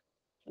that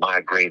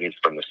migrated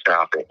from the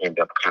South and end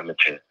up coming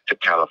to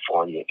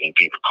California and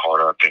getting caught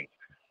up and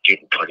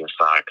getting put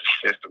inside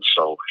the system.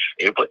 So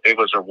it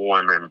was a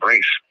warm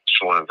embrace. As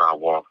soon as I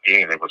walked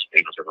in, it was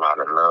a lot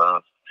of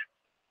love.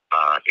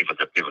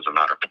 It was a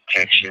lot of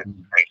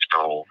protection based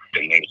on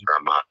the nature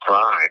of my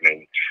crime.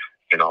 And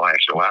in all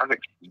actuality,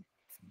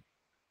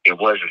 it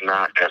was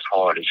not as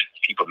hard as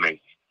people may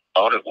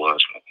thought it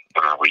was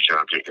when I was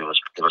younger. It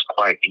was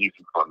quite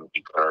easy for me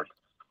because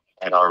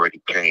I had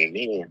already came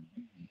in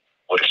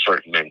with a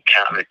certain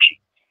mentality,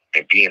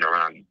 and being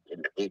around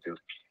individuals,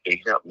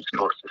 they helped me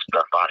sort some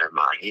stuff out of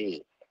my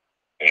head,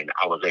 and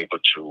I was able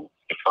to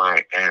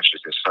find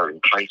answers in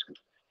certain places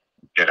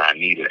that I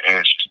needed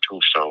answers to.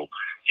 So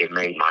it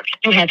made my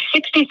You have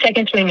 60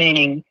 seconds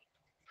remaining.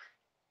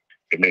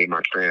 It made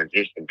my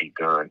transition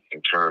begun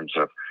in terms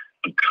of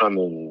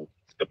becoming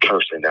the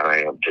person that I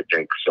am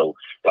today. So,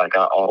 like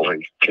I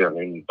always tell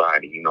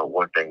anybody,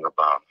 one thing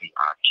about me,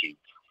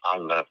 I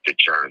love the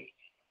journey.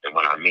 And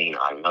what I mean,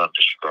 I love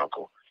the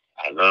struggle.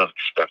 I love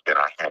the stuff that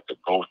I had to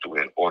go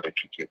through in order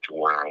to get to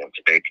where I am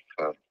today.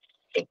 Because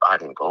if I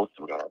didn't go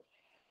through that,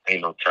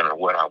 ain't no telling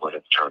what I would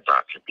have turned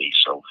out to be.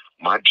 So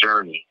my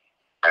journey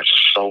as a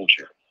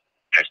soldier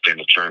has been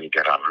a journey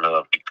that I've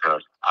loved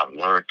because I've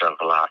learned a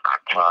lot. I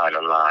cried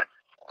a lot.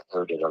 I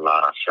heard it a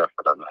lot. I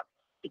suffered a lot.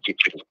 to get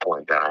to this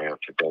point that I am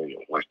today,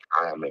 in which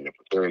I am in a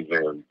very,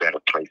 very better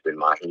place in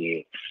my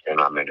head, and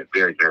I'm in a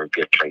very, very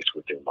good place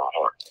within my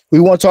heart. We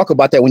want to talk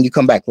about that when you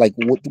come back, like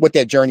what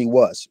that journey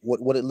was,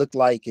 what it looked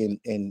like, and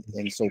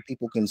so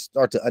people can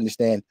start to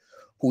understand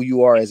who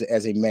you are as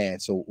a man.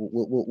 So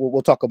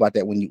we'll talk about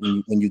that when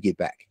you get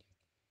back,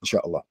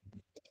 inshallah.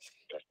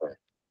 That's right.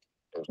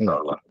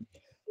 Inshallah.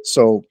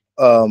 So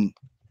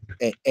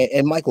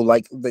and Michael,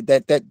 like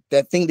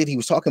that thing that he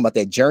was talking about,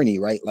 that journey,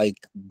 right?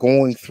 Like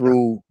going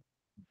through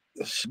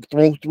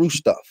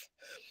stuff.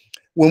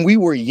 When we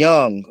were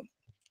young,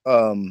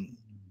 I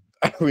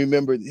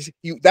remember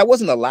that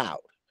wasn't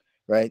allowed,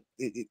 right?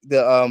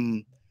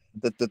 The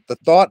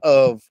thought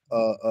of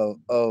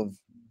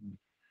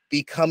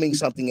becoming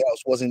something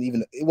else wasn't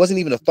even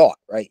a thought,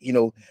 right?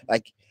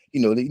 Like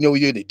you're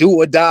the do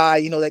or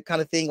die, that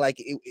kind of thing. Like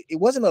it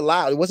wasn't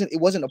allowed. It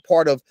wasn't a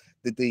part of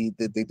the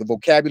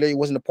vocabulary. It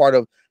wasn't a part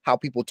of how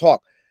people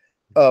talk.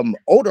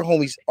 Older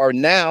homies are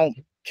now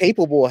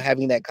capable of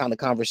having that kind of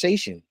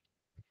conversation,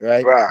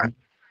 right? Right.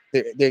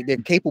 They're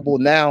capable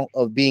now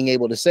of being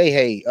able to say,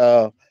 hey,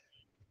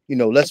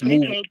 let's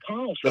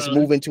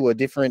move into a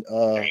different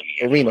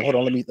arena. Hold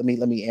on, let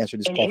me answer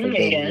this call from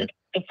Damian here.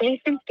 The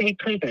Folsom State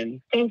Prison,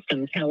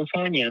 Folsom,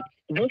 California.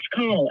 This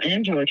call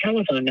and your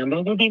telephone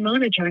number will be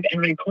monitored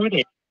and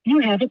recorded. You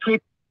have a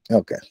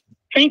okay.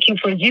 Thank you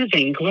for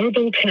using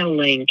Global Tel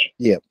Link.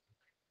 Yep.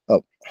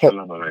 Oh,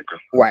 before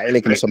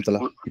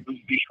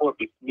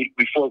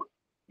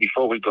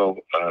we go,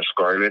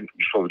 Scarlett,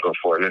 before we go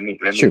forward, let me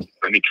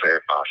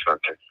clarify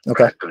something.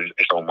 Okay. Right? 'Cause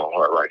it's on my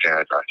heart right now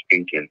as I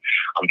speak, and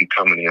I'm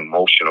becoming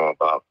emotional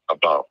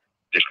about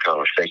this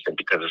conversation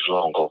because it's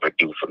long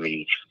overdue for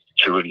me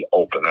to really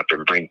open up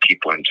and bring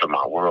people into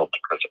my world,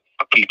 because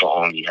people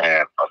only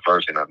have a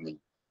version of me,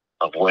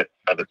 of what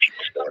other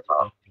people say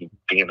about me.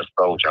 Being a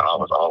soldier, I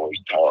was always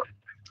taught,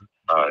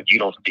 you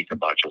don't speak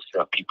about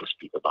yourself, people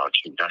speak about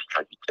you. That's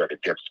how you tell the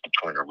difference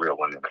between a real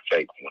one and a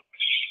fake one.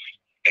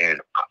 And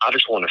I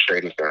just want to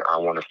say this, and I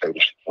want to say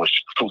this with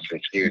true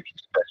sincerity,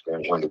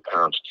 especially when it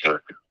comes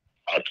to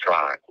our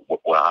tribe,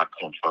 where I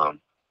come from,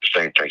 the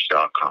same place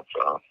y'all come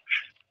from.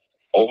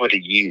 Over the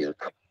years,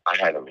 I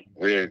had a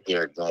very,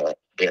 very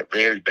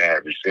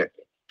bad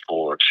resentment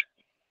towards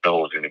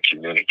those in the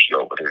community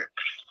over there.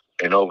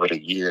 And over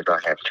the years, I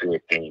have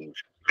said things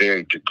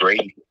very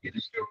degrading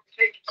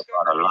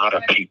about a lot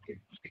of people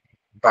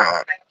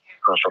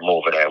come from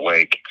over that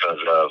way because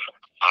of,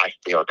 I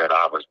felt that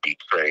I was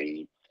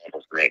betrayed, I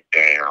was let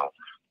down.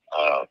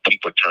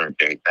 People turned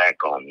their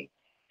back on me.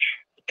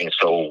 And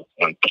so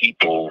when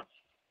people,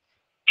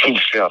 true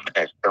self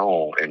had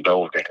shown, and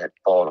those that had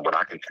fallen, what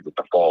I consider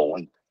the fall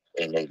weak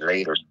in their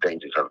later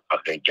stages of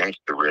their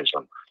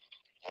gangsterism,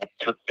 I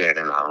took that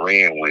and I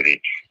ran with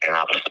it, and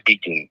I was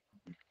speaking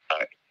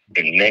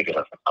in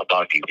negative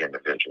about these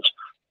individuals.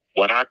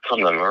 What I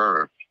come to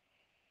learn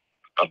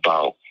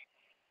about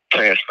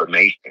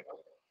transformation,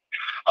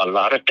 a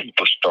lot of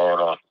people start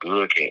off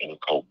good and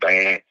go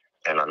bad,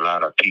 and a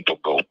lot of people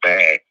go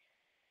bad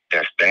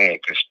that's bad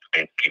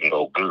and can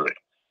go good.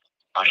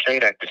 I say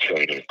that to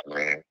say this,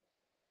 man.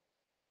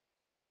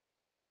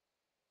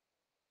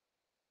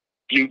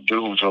 You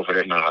dudes over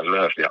there, man, I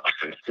love y'all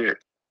sincere.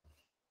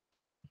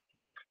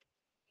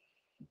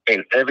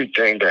 And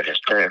everything that has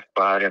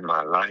transpired in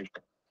my life,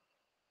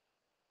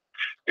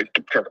 it's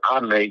because I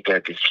made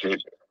that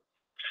decision.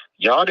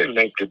 Y'all didn't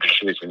make the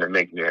decision to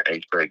make me an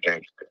Eight Trey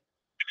Gangster.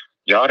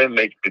 Y'all didn't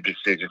make the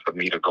decision for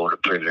me to go to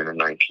prison in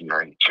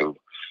 1992.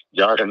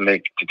 Y'all didn't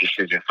make the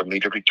decision for me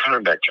to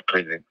return back to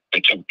prison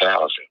in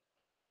 2000.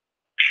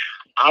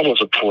 I was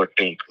a poor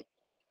thinker.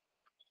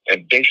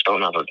 And based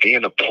on I was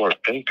being a poor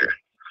thinker,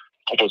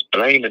 I was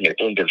blaming the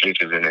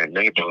individuals in that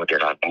neighborhood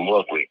that I grew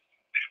up with.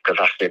 Because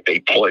I said they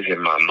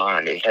poisoned my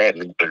mind. They had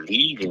me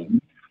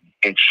believing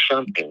in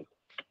something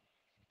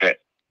that,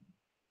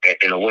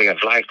 in a way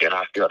of life that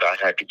I felt I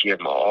had to give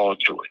my all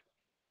to it.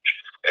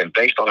 And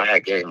based on I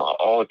had gave my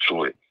all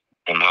to it,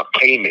 and my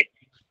payment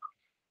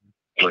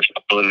was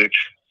bullets,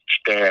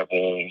 stab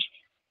wounds,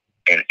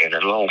 and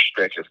a long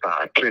stretch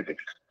inside prison.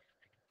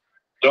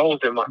 Those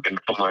in my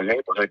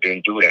neighborhood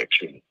didn't do that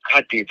to me.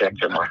 I did that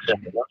to myself.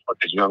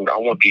 And I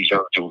want these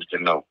young dudes to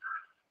know.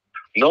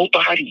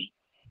 Nobody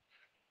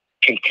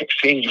can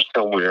send you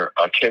somewhere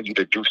or tell you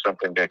to do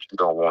something that you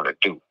don't want to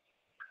do.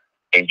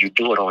 And you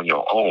do it on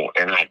your own.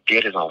 And I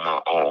did it on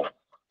my own.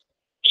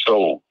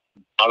 So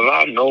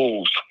Allah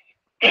knows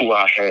who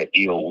I had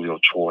ill will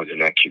towards in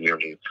that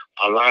community.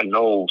 Allah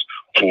knows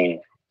who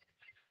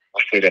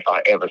I said if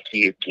I ever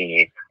see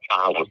again,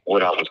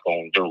 what I was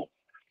going to do.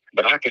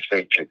 But I can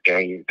say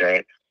today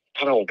that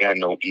I don't got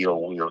no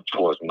ill will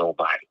towards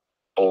nobody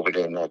over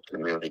there in that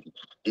community.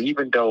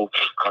 Even though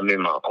I'm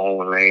in my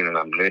own lane and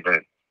I'm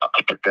living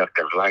a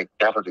productive life,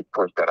 that was a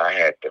choice that I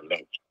had to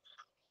make.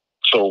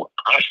 So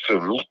I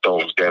salute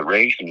those that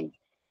raised me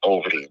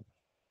over there.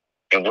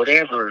 And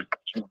whatever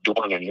you're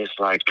doing in this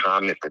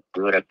lifetime, if it's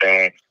good or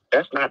bad,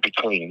 that's not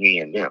between me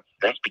and them.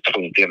 That's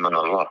between them and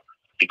Allah,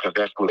 because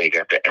that's who they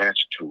got the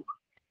answer to.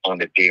 on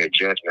the day of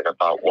judgment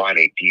about why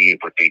they did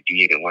what they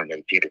did and when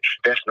they did it.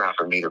 That's not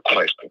for me to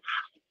question.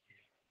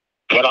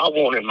 What I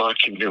want in my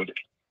community,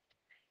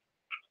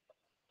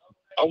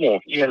 I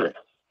want healing.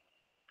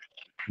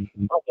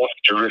 I want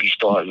to really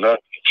start loving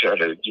each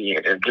other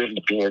again and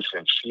really being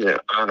sincere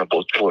and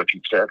honorable towards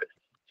each other.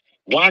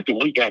 Why do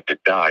we got to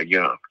die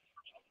young?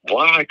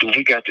 Why do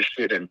we got to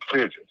sit in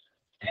prison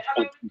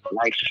with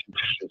life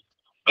sentences?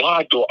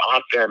 Why do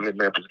our family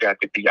members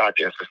got to be out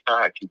there in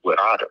society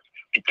without us?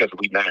 Because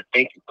we're not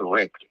thinking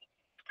correctly.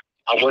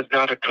 I was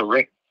not a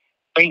correct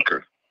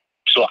thinker,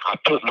 so I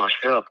put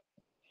myself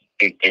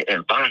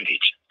in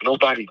bondage.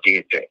 Nobody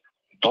did that.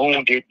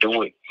 Bone didn't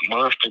do it.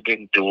 Monster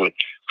didn't do it.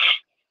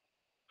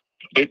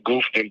 Big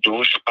Goof didn't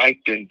do it. Spike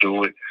didn't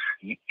do it.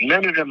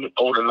 None of them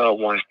older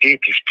loved ones did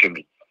this to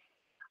me.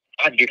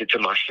 I did it to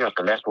myself,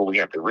 and that's what we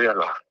have to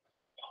realize.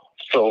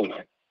 So,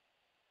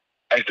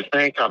 at the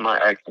same time, I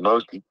asked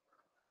mercy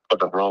for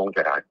the wrong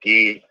that I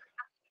did.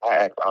 I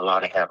asked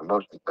Allah to have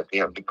mercy for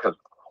them because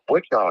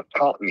what y'all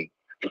taught me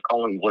is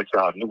only what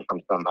y'all knew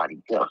from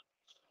somebody else.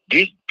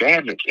 This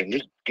damage and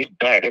this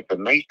bad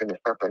information is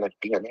something that's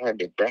being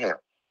handed down.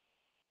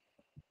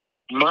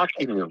 My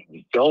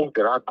community, those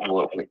that I grew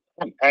up with,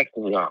 I'm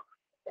asking y'all,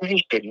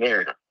 change the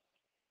narrative.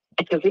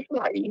 Because it's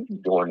not easy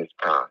during this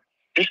time.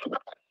 It's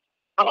not.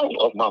 I don't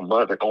know if my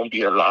mother gonna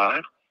be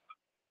alive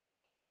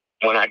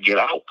when I get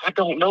out. I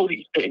don't know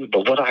these things,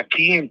 but what I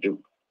can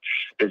do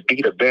is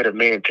be the better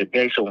man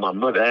today so my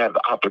mother have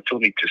the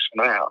opportunity to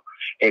smile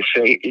and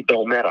say it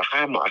don't matter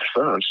how my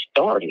son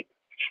started,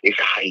 it's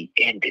how he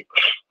ended.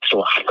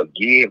 So I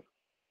forgive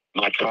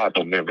my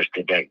tribal members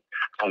today.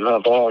 I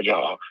love all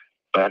y'all,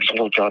 but I just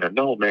want y'all to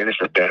know, man, it's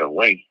a better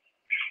way.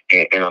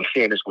 And I'm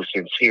saying this with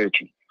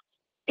sincerity.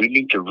 We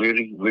need to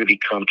really, really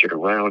come to the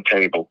round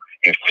table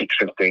and fix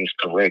some things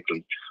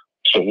correctly.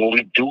 So when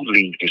we do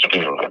leave this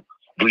world,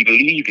 we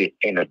leave it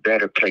in a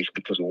better place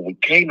because when we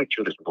came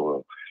into this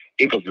world,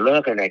 it was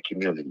love in that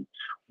community.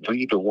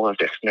 We the ones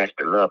that snatched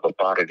the love up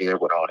out of there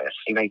with all that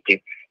snaking,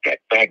 that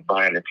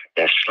backbiting,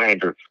 that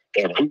slander.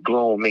 And we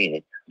grown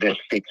men that's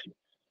fixing.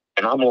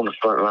 And I'm on the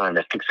front line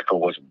that's fixing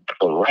for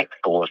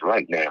us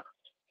right now.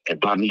 And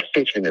by me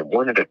fixing it,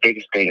 one of the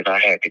biggest things I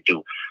had to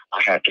do,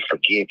 I had to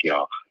forgive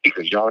y'all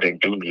because y'all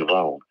didn't do me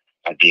wrong.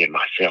 I did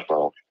myself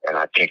wrong, and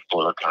I take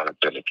full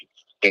accountability.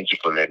 Thank you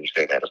for letting me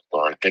say that,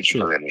 Asbar. Thank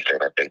you for letting me say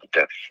that. Thank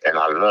you. And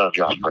I love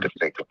y'all for the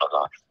sake of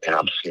Allah. And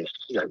I'm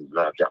sincerely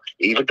love y'all,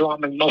 even though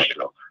I'm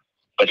emotional.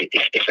 But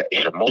it's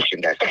an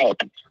emotion that's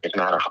happy. It's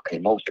not an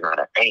emotion out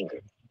of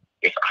anger.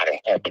 It's out of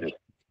happiness.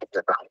 It's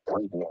about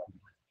freedom.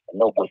 I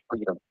know what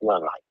freedom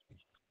feels like.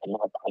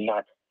 I'm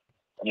not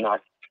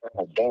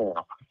trying down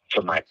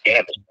to my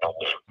damage no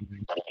more.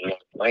 I'm not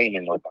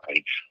blaming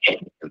nobody.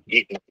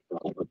 Forgetting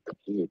what the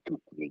kid do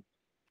to me.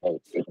 Hey,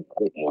 it's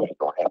good more that's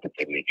gonna happen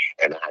to me,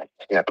 and I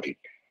accept it,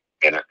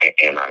 and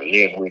I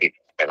live with it,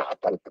 and I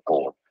thank the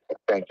Lord.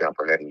 Thank y'all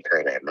for letting me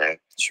say that, man.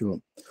 Sure.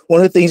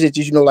 One of the things that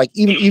you know, like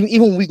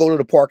even when we go to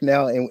the park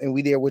now and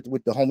we there with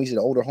the homies,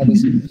 the older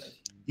homies,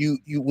 you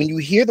when you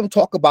hear them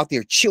talk about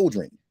their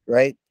children,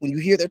 right? When you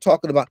hear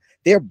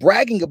they're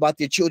bragging about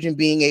their children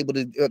being able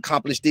to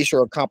accomplish this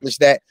or accomplish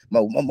that.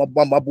 My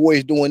boy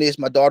is doing this,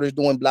 my daughter's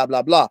doing blah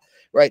blah blah,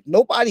 right?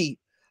 Nobody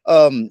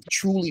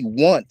truly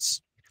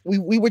wants.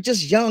 We were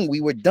just young,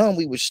 we were dumb,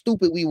 we were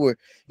stupid, we were,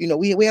 you know,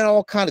 we had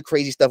all kind of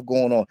crazy stuff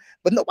going on,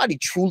 but nobody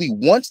truly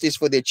wants this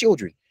for their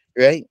children,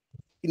 right?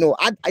 You know,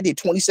 I did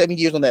 27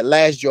 years on that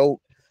last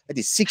joke. I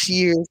did 6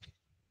 years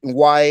in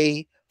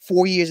YA,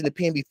 4 years in the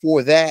pen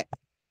before that.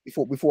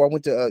 Before I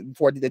went to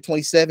before I did that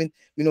 27,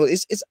 you know,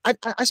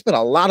 I spent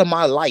a lot of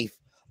my life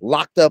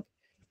locked up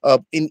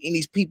in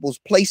these people's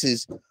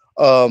places,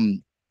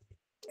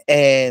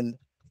 and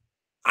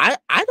I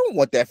don't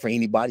want that for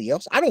anybody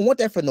else. I don't want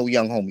that for no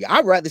young homie.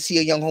 I'd rather see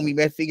a young homie,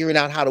 man, figuring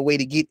out how to way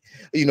to get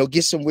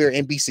somewhere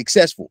and be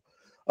successful.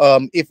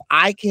 If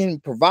I can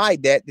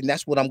provide that, then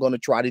that's what I'm going to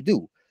try to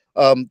do.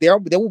 There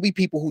will be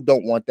people who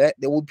don't want that.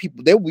 There will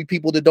be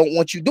people that don't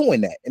want you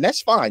doing that, and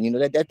that's fine. You know,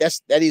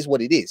 that is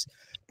what it is.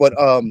 But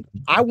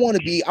I want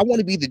to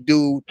be the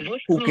dude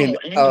who can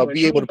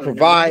be able to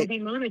provide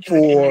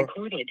for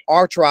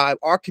our tribe,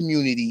 our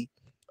community,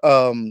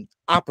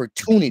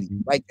 opportunity.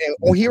 Like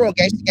on here on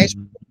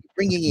Gangsta-Gangsta,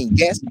 bringing in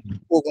guests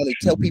who are going to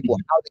tell people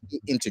how to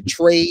get into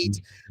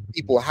trades,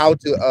 people how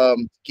to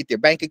get their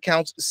bank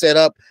accounts set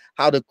up,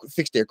 how to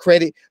fix their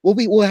credit.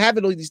 We'll have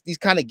these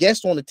kind of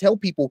guests on to tell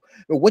people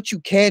what you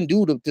can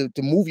do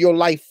to move your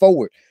life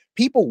forward.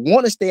 People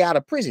want to stay out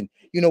of prison.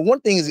 You know, one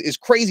thing is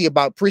crazy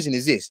about prison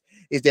is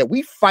that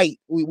we fight.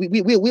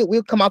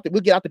 We'll come out.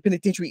 We'll get out the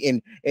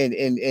penitentiary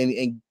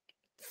and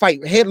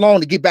fight headlong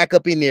to get back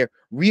up in there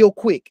real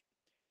quick.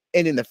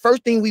 And then the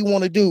first thing we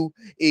want to do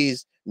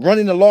is run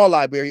in the law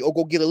library or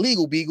go get a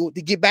legal beagle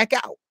to get back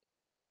out.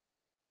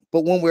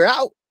 But when we're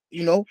out,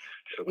 you know,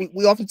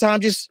 we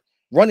oftentimes just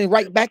running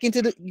right back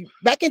into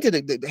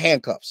the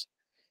handcuffs.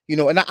 You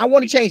know, and I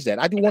want to change that.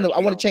 I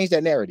want to change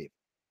that narrative.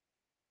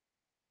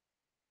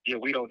 Yeah,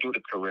 we don't do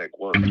the correct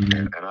work,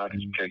 and I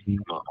just take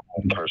my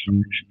own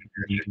personal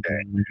experience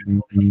that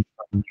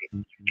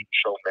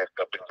so messed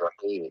up in your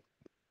head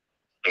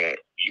that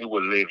you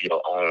will live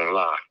your own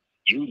life.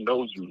 You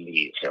know you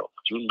need help.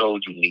 You know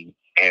you need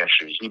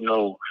answers. You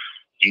know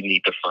you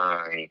need to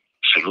find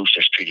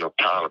solutions to your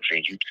problems,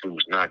 and you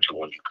choose not to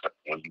when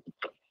you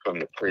come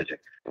to prison.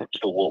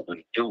 So what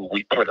we do,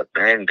 we put a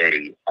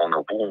band-aid on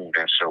a wound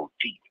that's so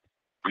deep.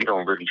 We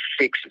don't really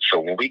fix it. So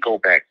when we go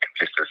back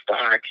to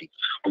society,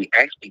 we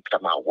actually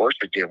come out worse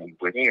than we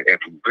went in if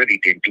we really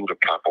didn't do the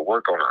proper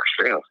work on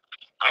ourselves.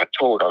 I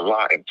told a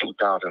lot in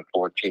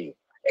 2014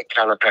 at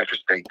Calipatria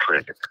State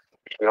Prison,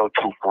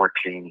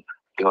 L214,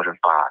 Building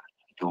 5.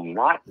 Do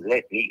not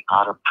let me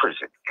out of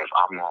prison if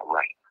I'm not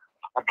right.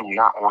 I do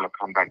not want to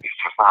come back to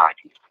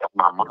society if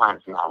my mind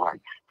is not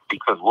right.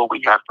 Because what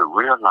we have to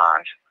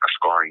realize,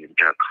 Ascari and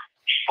Duck,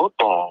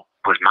 football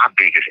was my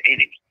biggest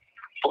enemy.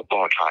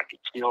 Football tried to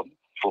kill me.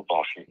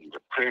 Football sent me to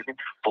prison.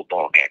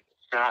 Football got me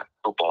shot.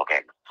 Football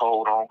got me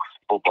told on.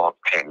 Football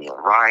had me in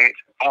riots.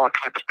 All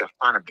type of stuff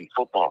trying to be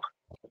football.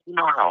 You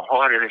know how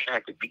hard it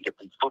had to be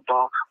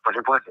football, but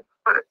it wasn't.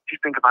 But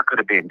just think if I could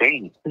have been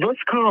Damian. This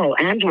call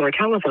and your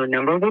telephone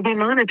number will be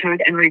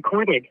monitored and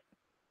recorded.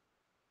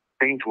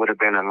 Things would have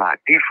been a lot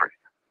different.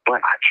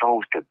 But I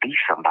chose to be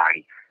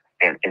somebody.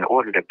 And in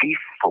order to be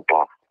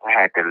football, I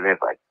had to live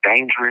a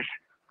dangerous,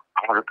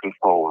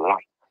 out-of-control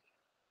life.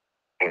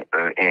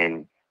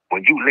 And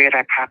when you live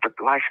that type of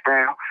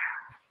lifestyle,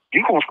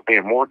 you're going to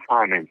spend more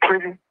time in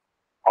prison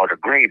or the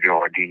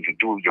graveyard than you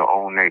do your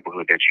own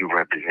neighborhood that you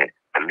represent.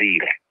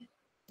 Believe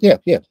that.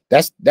 Yeah.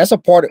 That's a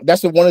part of,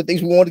 that's one of the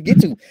things we want to get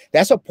to.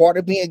 That's a part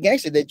of being a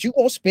gangster, that you're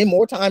gonna spend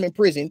more time in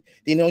prison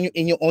than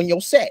on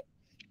your set.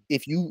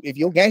 If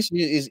your gangster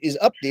is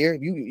up there,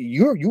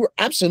 you're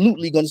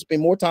absolutely going to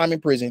spend more time in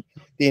prison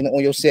than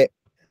on your set.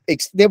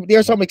 There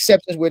are some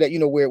exceptions where that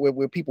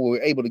where people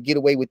were able to get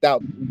away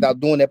without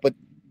doing that, but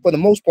for the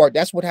most part,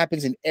 that's what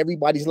happens in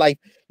everybody's life.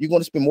 You're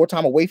going to spend more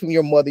time away from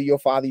your mother, your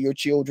father, your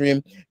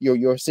children,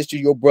 your sister,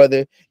 your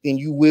brother than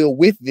you will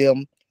with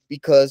them,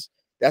 because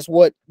that's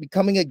what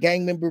becoming a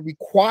gang member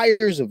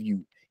requires of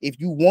you. If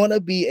you want to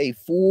be a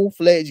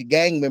full-fledged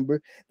gang member,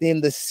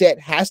 then the set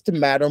has to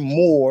matter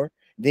more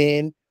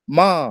than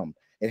mom.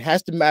 It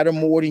has to matter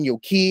more than your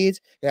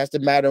kids. It has to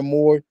matter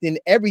more than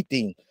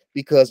everything,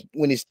 because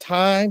when it's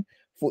time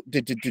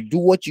to do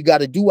what you got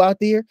to do out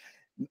there,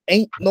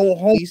 ain't no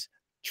homies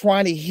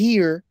trying to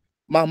hear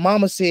my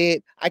mama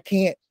said I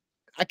can't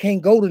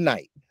go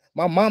tonight.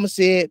 My mama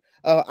said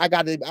I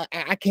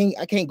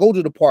can't go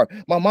to the park.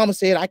 My mama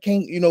said I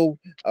can't,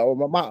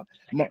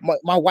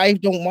 my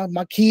wife don't want,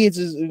 my kids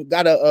is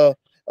got a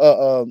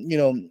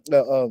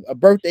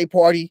birthday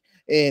party,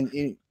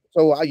 and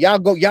so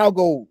y'all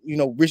go,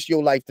 risk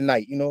your life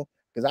tonight,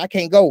 because I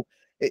can't go.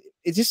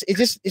 It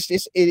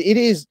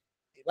is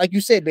like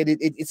you said, but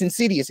it's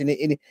insidious, and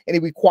it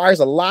requires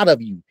a lot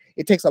of you.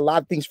 It takes a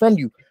lot of things from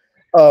you.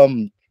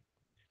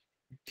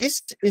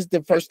 This is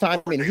the first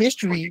time in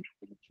history.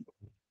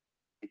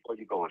 Before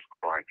you go,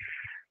 right,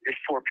 there's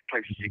 4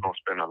 places you're gonna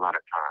spend a lot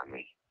of time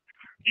in.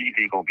 You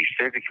either gonna be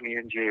physically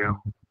in jail,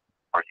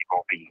 or you're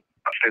gonna be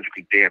a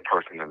physically dead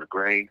person in the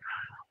grave.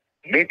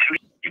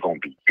 Mentally, you're gonna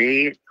be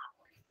dead,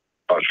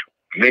 or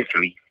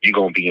mentally, you're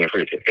gonna be in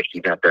prison if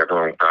you got that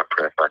wrong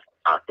press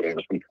out there.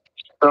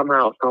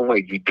 Somehow, some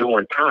way, you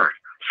doing time.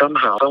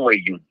 Somehow, some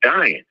way, you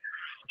dying.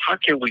 How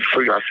can we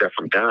free ourselves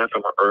from dying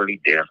from an early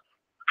death?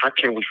 How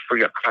can we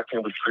free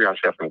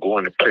ourselves from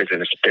going to prison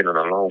and spending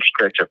a long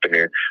stretch up in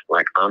there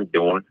like I'm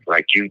doing,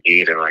 like you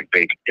did, and like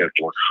Baby Death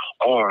doing?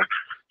 Or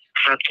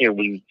how can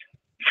we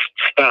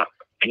stop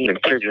being in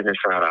prison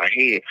inside our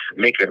head,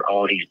 making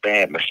all these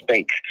bad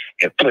mistakes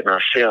and putting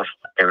ourselves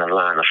in a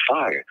line of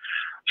fire?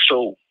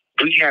 So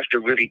we have to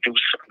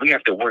we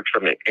have to work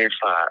from the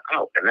inside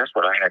out, and that's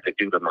what I had to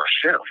do to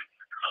myself.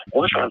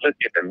 Once I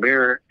looked at the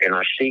mirror and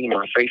I seen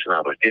my face and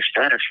I was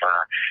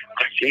dissatisfied,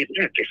 I said,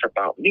 look, it's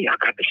about me. I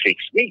got to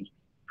fix me.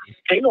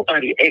 Ain't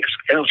nobody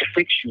else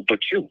fix you but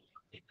you.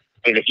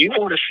 And if you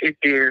want to sit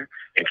there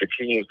and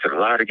continue to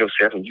lie to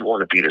yourself, and you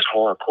want to be this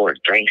hardcore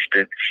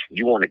gangster,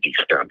 you want to be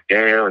stumped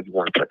down, you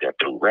want to put that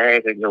blue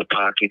rag in your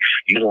pocket,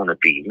 you want to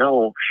be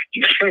known,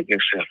 you set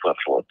yourself up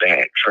for a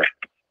bad trap.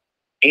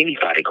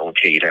 Anybody gonna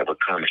tell you that with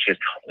common sense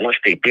once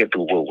they've been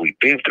through what we've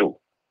been through.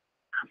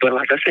 But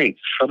like I say,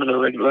 some of the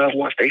loved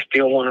ones, they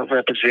still want to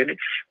represent it.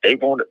 They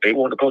want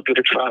to go through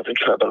the trials and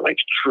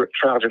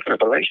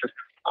tribulations.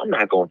 I'm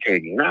not going to tell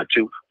you not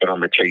to, but I'm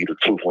going to tell you the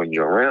truth when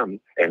you're around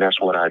me. And that's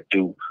what I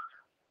do.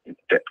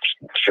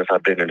 Since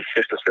I've been in the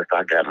system, since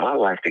I got my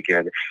life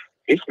together,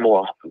 it's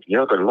more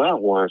younger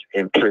loved ones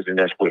in prison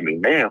that's with me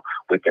now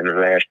within the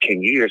last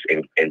 10 years.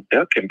 And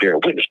Doug can bear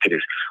witness to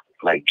this,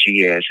 like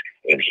GS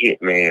and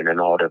Hitman and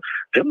all them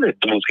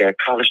dudes got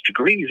college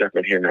degrees up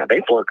in here now.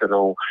 They working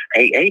on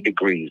AA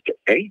degrees.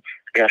 They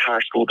got high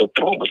school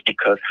diplomas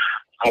because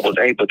I was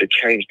able to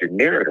change the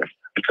narrative,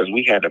 because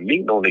we had a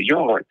meeting on the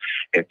yard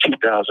in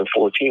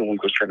 2014. We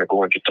was trying to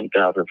go into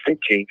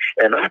 2015,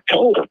 and I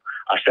told them,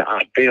 I said,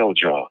 I failed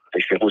y'all.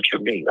 They said, what you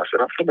mean? I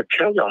said, I'm going to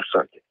tell y'all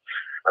something.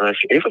 And I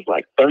said, it was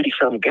like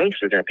 30-something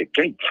gangsters at the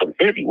gate from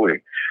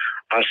everywhere.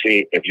 I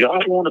said, if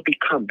y'all want to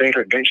become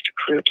better gangster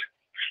crips,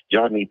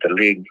 y'all need to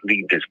leave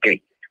this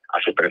gate. I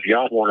said, but if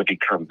y'all want to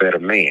become better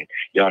men,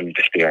 y'all need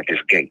to stay at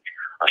this gate.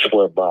 I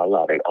swear by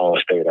Allah, they all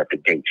stayed at the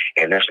gate.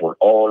 And that's when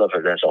all of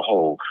us as a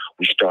whole,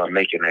 we start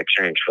making that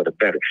change for the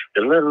better.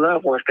 The little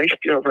loved ones, they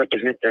still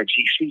represent that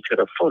GC to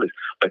the fullest,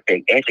 but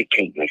they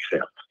educate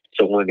themselves.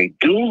 So when they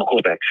do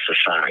go back to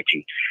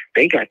society,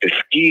 they got the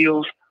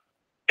skills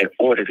in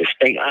order to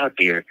stay out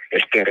there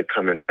instead of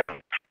coming.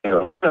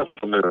 You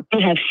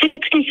have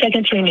 60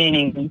 seconds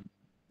remaining.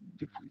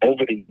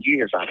 Over the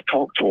years, I've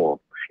talked to them,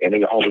 and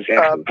they always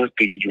ask me, what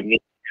do you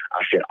need?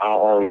 I said, I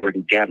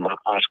already got my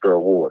Oscar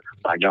award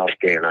by y'all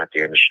staying out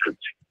there in the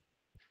streets.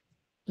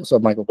 What's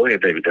up, Michael? Go ahead,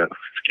 baby.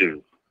 Excuse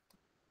me.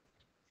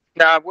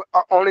 Now,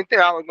 only thing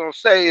I was going to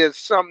say is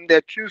something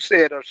that you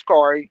said,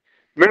 Ascari.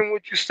 Remember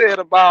what you said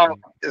about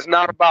it's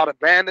not about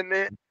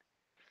abandonment?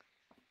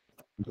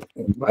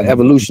 About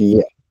evolution,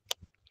 yeah.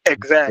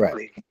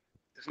 Exactly. Right.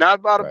 It's not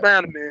about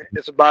abandonment.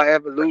 It's about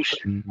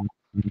evolution.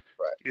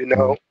 Right. You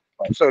know?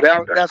 So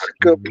that's a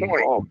good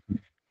point.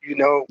 You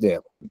know? Yeah.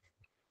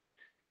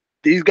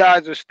 These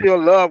guys are still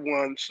loved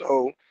ones,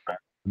 so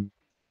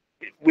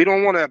we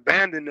don't want to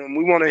abandon them.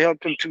 We want to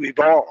help them to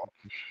evolve.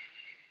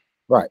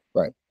 Right.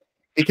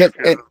 Because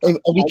and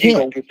we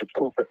can't get the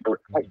truth.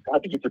 How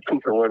do you get the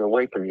truth and run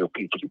away from your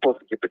people? You're supposed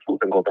to get the truth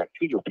and go back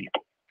to your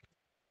people.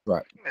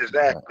 Right.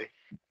 Exactly.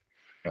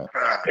 Right.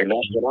 And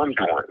that's what I'm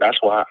doing. That's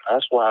why.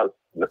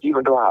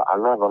 Even though I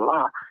love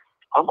Allah,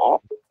 I'm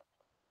off.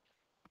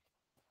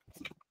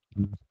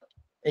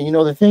 And you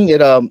know the thing that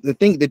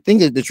the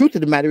thing is the truth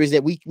of the matter is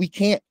that we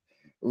can't.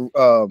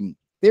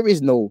 There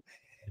is no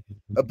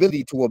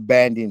ability to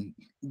abandon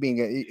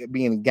being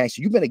a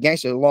gangster. You've been a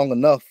gangster long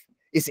enough.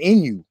 It's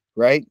in you,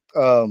 right?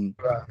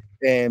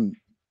 And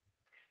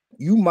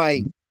you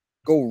might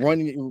go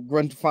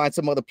run to find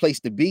some other place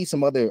to be,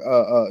 some other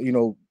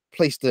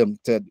place to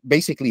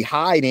basically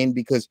hide in,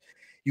 because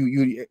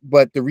you.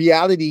 But the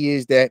reality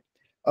is that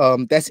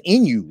that's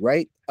in you,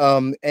 right?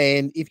 And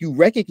if you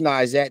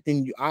recognize that,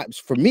 then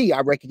for me,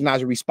 I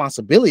recognize a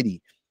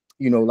responsibility.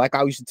 You know, like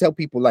I used to tell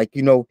people, like,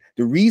 you know,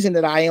 the reason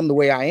that I am the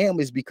way I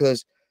am is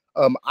because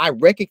I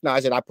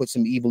recognize that I put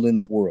some evil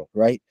in the world,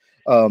 right?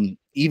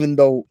 Even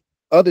though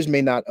others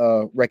may not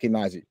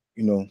recognize it,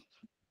 you know.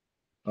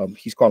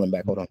 He's calling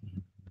back. Hold on.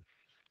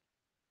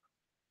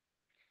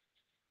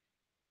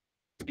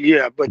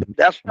 Yeah, but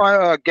that's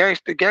why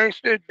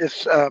Gangsta-Gangsta,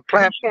 this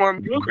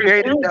platform you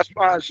created, that's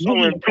why it's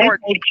so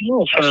important,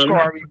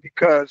 Ascari,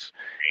 because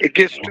it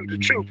gets to the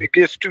truth. It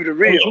gets to the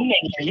real.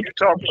 You're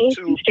talking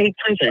to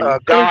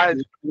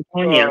guys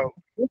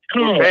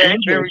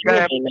very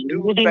bad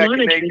dudes back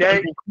in their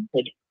day,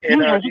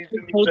 and these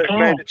dudes have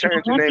made a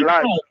change in their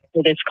life.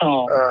 This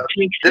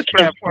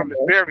platform is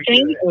very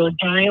good.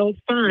 Dial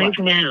 5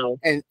 now.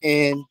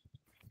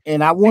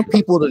 And I want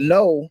people to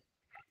know,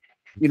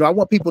 you know, I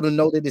want people to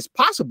know that it's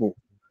possible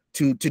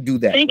to do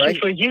that. Thank right?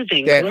 you for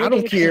using that. I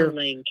don't care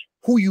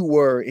who you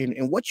were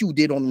and what you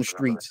did on the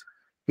streets,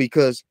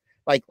 because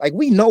like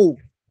we know,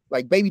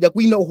 like Baby Duck,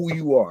 we know who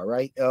you are,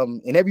 right?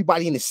 And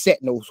everybody in the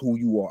set knows who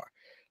you are,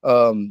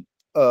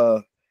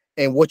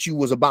 and what you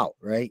was about,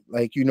 right?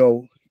 Like, you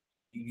know,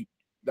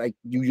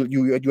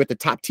 you're at the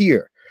top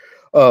tier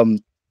of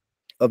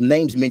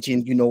names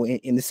mentioned, you know,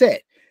 in the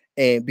set,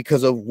 and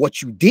because of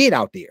what you did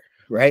out there.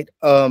 Right.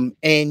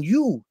 And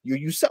you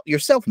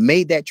yourself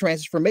made that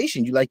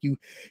transformation.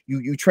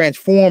 You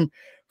transformed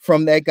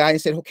from that guy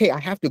and said, okay, I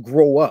have to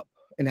grow up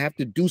and I have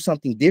to do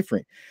something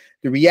different.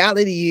 The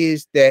reality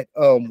is that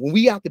when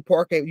we out the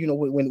park, you know,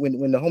 when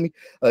the homie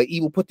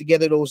Evil put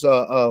together those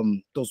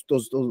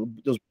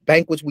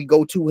banquets we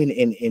go to, and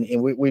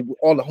we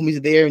all the homies are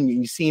there, and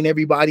you're seeing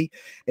everybody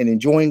and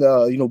enjoying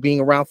you know, being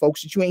around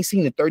folks that you ain't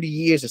seen in 30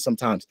 years or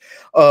sometimes.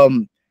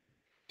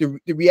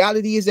 The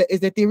reality is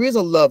that there is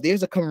a love,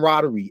 there's a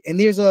camaraderie, and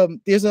there's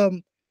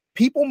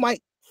people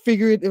might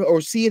figure it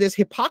or see it as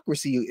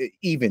hypocrisy,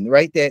 even,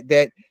 right?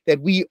 That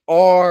we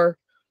are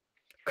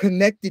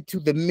connected to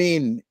the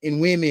men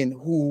and women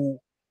who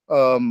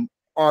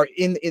we're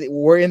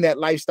in that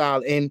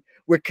lifestyle, and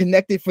we're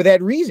connected for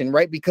that reason,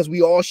 right? Because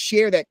we all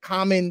share that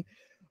common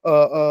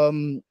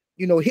you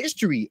know,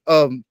 history.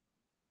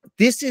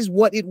 This is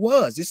what it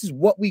was. This is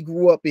what we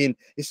grew up in.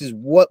 This is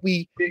what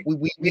we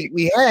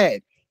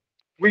had.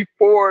 We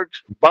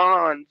forged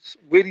bonds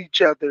with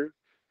each other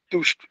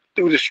through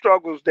the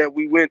struggles that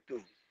we went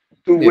through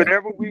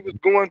whatever we was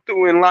going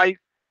through in life.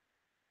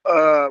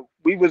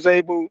 We was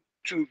able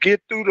to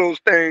get through those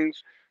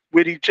things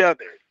with each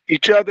other.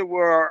 Each other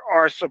were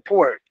our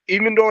support,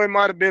 even though it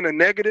might have been a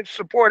negative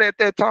support at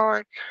that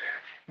time.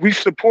 We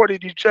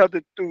supported each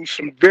other through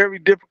some very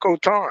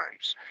difficult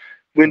times.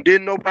 When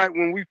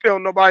we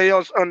felt nobody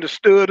else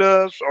understood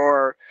us,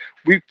 or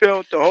we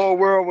felt the whole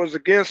world was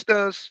against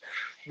us,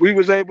 we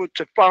was able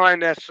to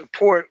find that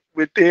support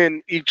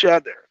within each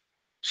other.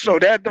 So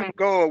that don't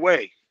go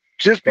away.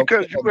 Just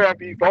because you have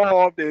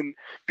evolved and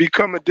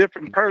become a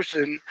different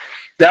person,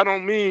 that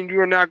don't mean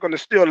you're not going to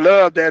still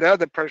love that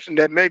other person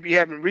that maybe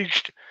haven't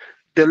reached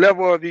the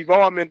level of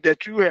evolvement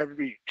that you have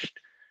reached.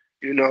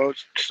 You know,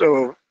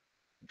 so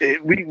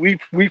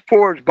we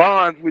forge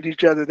bonds with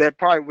each other that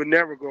probably would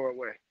never go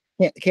away.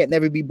 Can't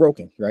never be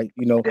broken, right?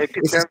 You know, It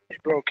can never be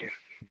broken.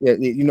 Yeah,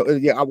 you know,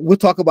 yeah, we'll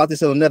talk about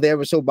this in another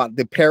episode about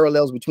the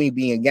parallels between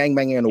being a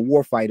gangbanger and a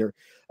warfighter.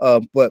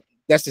 But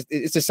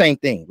it's the same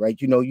thing, right?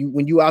 You know,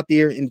 when you out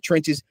there in the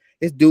trenches,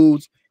 it's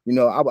dudes. You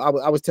know,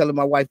 I was telling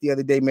my wife the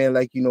other day, man,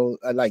 like, you know,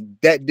 like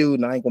that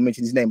dude, and I ain't gonna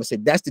mention his name. I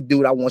said, that's the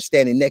dude I want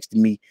standing next to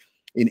me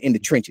in the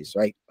trenches,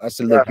 right? I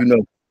said, look, you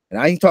know, and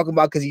I ain't talking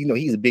about because, you know,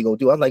 he's a big old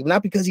dude. I was like,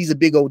 not because he's a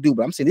big old dude,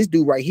 but I'm saying this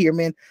dude right here,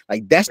 man,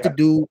 like that's the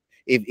dude.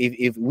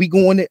 If we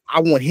go in it,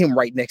 I want him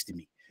right next to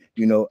me,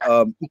 you know.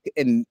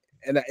 And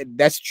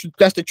that's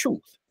the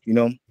truth, you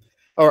know.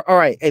 All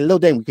right, hey, Lil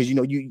Damian, because you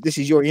know this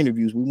is your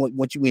interviews. We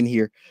want you in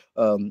here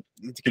to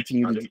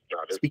continue to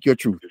speak your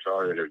truth. It's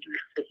our interview.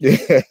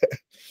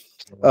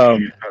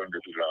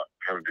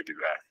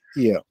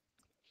 Yeah.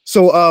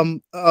 So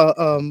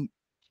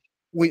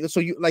so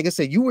you, like I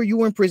said, you were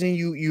in prison.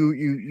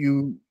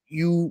 You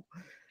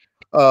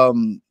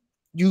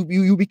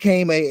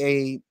became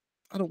a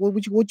I don't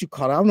what you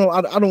call it. I don't know.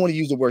 I don't want to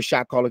use the word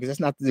shot caller because that's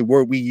not the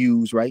word we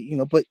use, right? You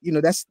know, but you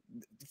know that's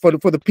for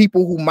the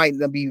people who might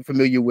not be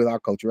familiar with our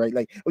culture, right?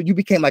 Like you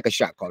became like a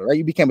shot caller, right?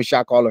 You became a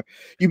shot caller.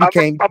 You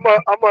became. I'm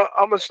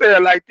gonna say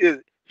it like this.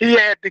 He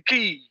had the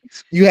keys.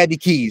 You had the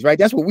keys, right?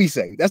 That's what we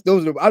say. That's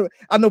those.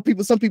 I know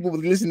people. Some people were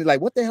listening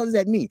like, what the hell does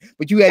that mean?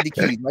 But you had the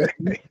keys, right?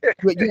 you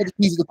had the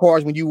keys to the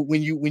cars when you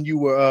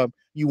were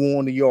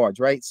on the yards,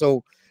 right?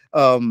 So,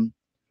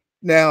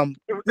 now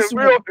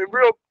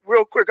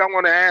real quick, I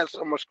want to add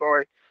something,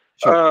 Scary.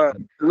 Sure.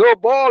 Lil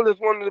Ball is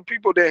one of the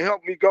people that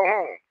helped me go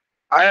home.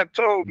 I have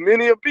told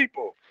many of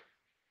people.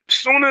 As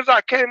soon as I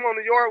came on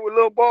the yard with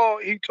Lil Ball,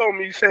 he told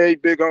me, he said, "Hey,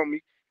 big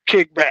homie,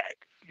 kick back.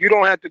 You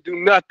don't have to do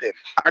nothing.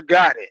 I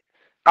got it."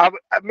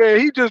 Man,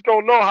 he just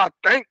don't know how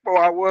thankful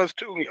I was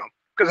to him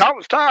because I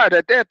was tired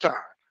at that time.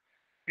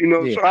 You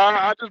know, so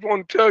I just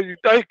want to tell you,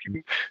 thank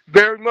you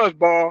very much,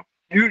 Ball.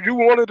 You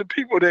one of the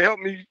people that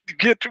helped me to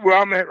get to where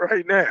I'm at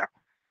right now.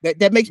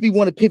 That makes me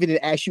want to pivot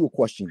and ask you a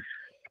question.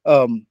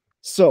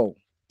 So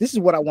this is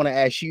what I want to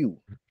ask you.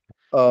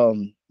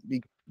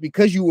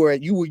 Because you were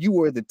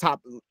the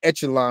top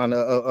echelon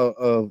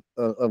of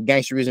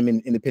gangsterism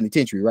in the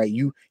penitentiary, right?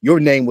 Your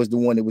name was the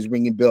one that was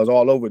ringing bells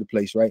all over the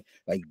place, right?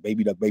 Like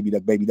baby duck, baby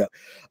duck, baby duck.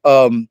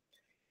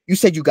 You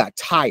said you got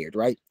tired,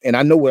 right? And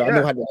I know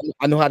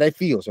I know how that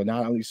feels. So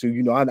now, so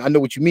you know, I know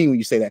what you mean when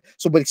you say that.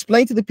 So, but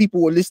explain to the people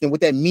who are listening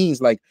what that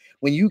means. Like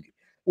when you,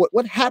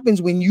 what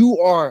happens when you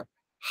are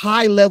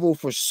high level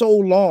for so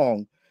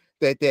long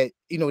that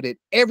you know that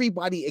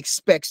everybody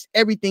expects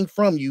everything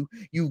from you.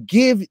 You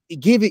give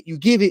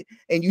it,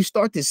 and you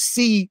start to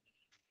see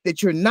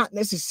that you're not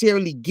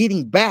necessarily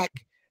getting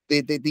back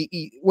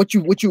what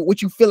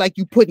you feel like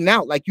you putting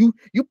out. Like you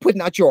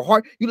putting out your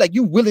heart.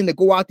 You willing to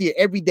go out there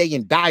every day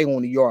and die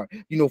on the yard,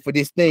 you know, for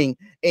this thing.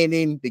 And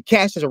then the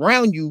cash is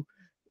around you,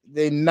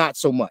 they're not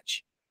so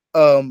much.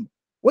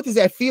 What does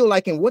that feel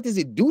like, and what does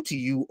it do to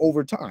you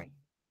over time?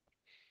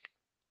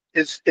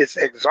 It's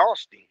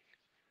exhausting.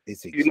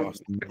 It's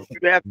exhausting. You know,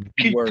 you have to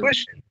keep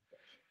pushing.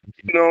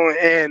 You know,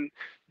 and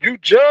you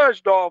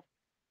judged off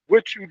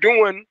what you're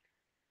doing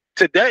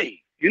today.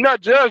 You're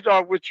not judged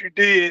off what you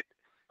did,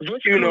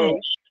 you know,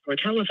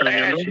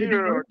 last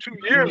year or 2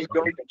 years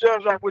ago. You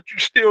judge off what you're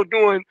still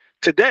doing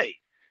today.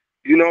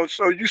 You know,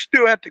 so you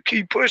still have to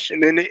keep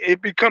pushing, and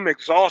it become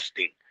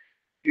exhausting.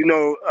 You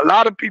know, a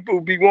lot of people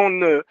be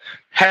wanting to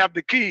have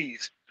the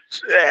keys,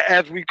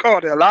 as we call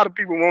it. A lot of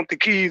people want the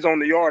keys on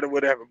the yard or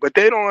whatever, but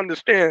they don't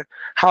understand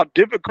how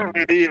difficult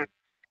it is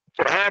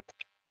to have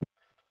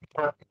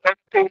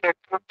everything that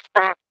you're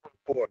responsible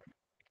for.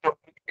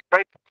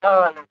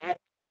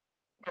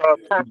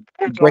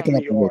 Breaking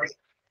up a little.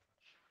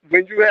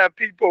 When you have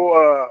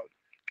people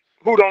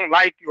who don't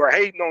like you or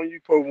hating on you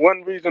for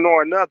one reason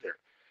or another,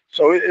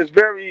 so it's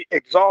very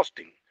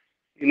exhausting.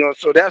 You know,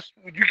 so that's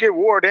you get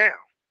wore down.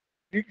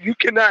 You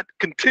cannot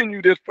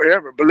continue this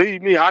forever.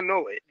 Believe me, I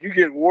know it. You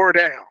get wore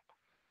down.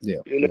 Yeah.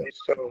 You know,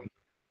 so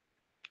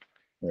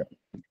yeah.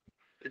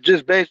 It's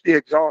just basically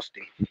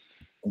exhausting.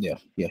 Yeah,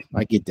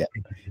 I get that.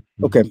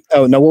 Okay.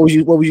 Oh, now what was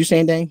you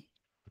saying, Dane?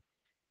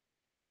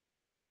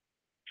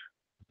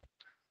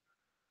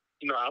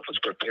 You know, I was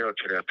prepared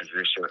to that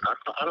position.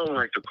 I don't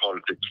like to call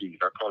it the keys.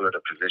 I call it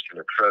a position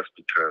of trust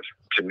because,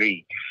 to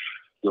me,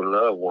 your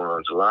loved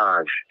one's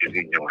lives is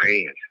in your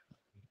hands.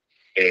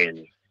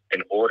 And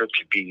in order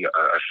to be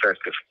an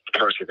effective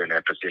person in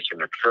that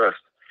position of trust,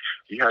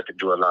 you have to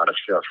do a lot of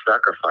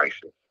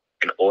self-sacrificing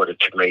in order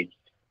to make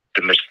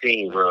the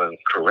machine run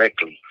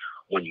correctly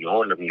when you're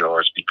on them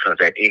yards, because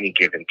at any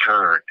given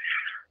time,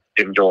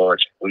 them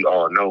yards, we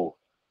all know,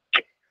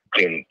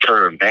 can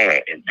turn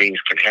bad and things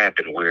can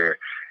happen where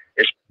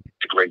it's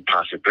a great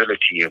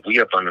possibility if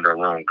we up under the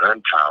wrong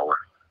gun tower,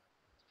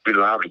 we're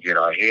liable to get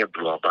our head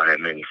blew up by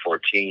that mini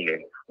 14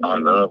 and our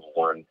loved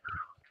one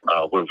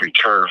would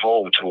return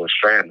home to his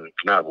family,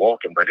 not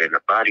walking, but in a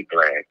body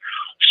bag.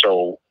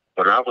 So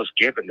when I was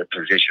given the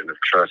position of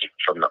trust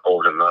from the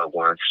older loved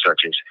ones,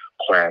 such as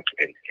Quack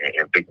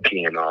and Big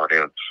P and all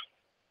them,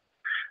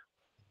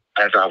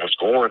 as I was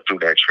going through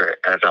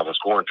as I was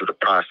going through the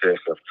process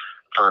of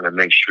trying to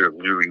make sure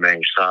we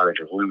remain solid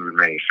and we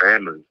remain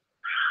family,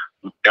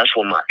 that's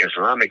when my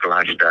Islamic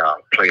lifestyle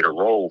played a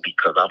role,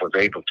 because I was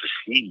able to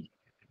see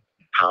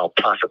how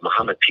Prophet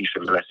Muhammad, peace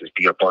and blessings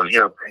be upon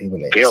him,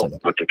 dealt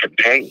with the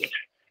companions.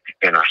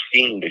 And I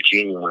seen the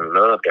genuine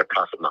love that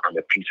Prophet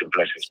Muhammad, peace and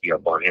blessings be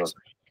upon him,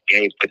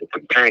 gave to the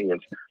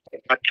companions.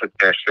 And I took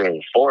that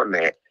same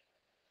format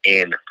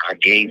and I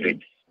gave it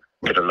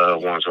to the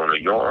loved ones on the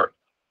yard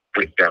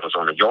that was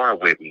on the yard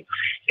with me.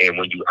 And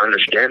when you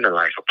understand the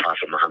life of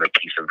Prophet Muhammad,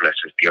 peace and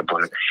blessings be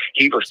upon him,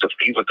 he was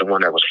the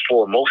one that was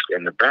foremost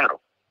in the battle.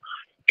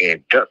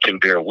 And Duck can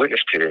bear witness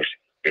to this.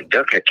 And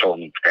Duck had told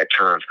me at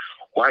times,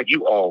 why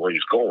you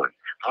always going?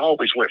 I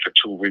always went for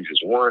two reasons.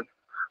 One,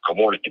 I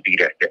wanted to be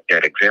that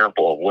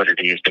example of what it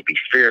is to be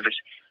fearless.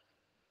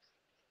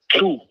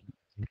 Two,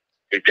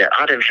 is that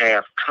I didn't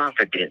have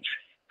confidence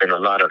in a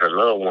lot of the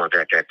loved ones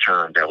at that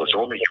time that was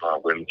on the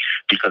yard with me,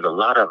 because a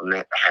lot of them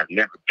have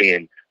never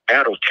been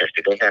battle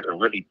tested. They haven't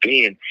really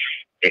been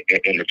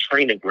in the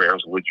training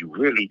grounds where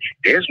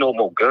there's no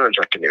more guns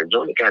right there. You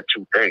only got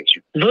two things.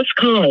 This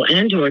call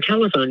and your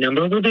telephone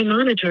number will be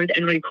monitored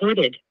and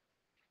recorded.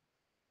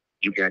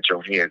 You got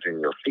your hands and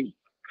your feet.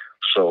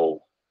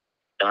 So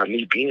by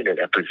me being in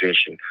that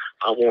position,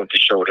 I want to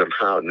show them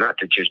how not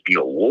to just be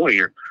a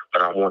warrior,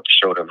 but I want to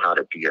show them how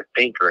to be a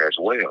thinker as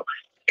well.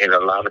 And a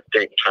lot of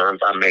times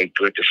I made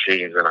good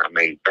decisions and I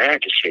made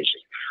bad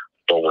decisions.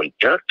 But when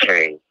Duck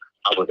came,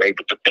 I was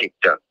able to pick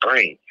Duck's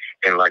brain.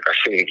 And like I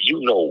said, if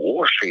you know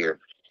warfare,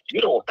 you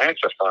don't ask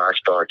a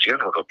 5-star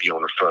general to be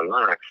on the front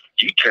line.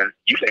 You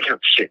let him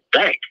sit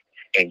back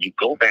and you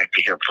go back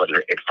to him for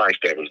the advice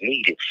that is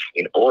needed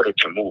in order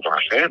to move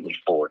our family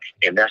forward.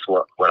 And that's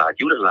what I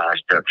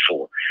utilized Duck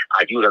for.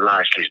 I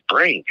utilized his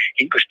brain.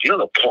 He was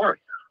still a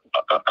part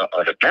of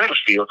the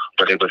battlefield,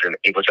 but it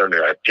was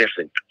under a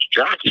different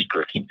job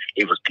description.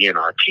 It was being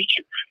our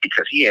teacher,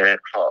 because he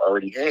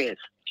already had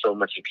so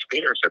much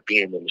experience of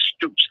being in the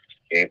stoops.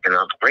 And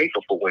I'm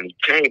grateful for when he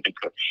came,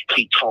 because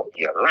he taught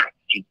me a lot.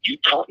 You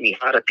taught me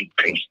how to be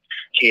patient.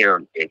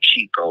 Him and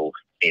Chico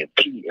and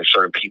Pete and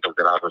certain people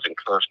that I was in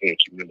constant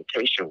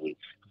communication with,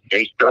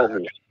 they showed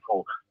me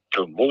how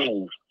to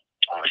move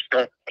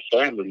our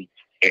family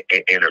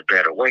in a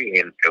better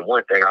way. And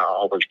one thing I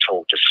always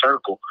told the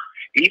circle,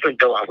 even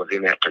though I was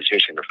in that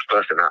position of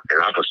trust and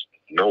I was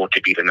known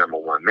to be the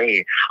 #1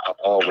 man, I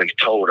always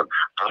told them,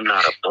 I'm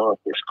not above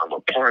this, I'm a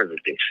part of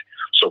this.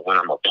 So when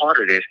I'm a part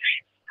of this,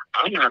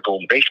 I'm not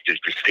going to base this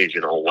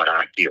decision on what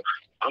I feel.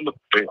 I'm going to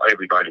bring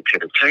everybody to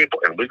the table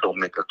and we're going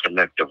to make a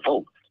collective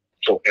vote.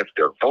 So if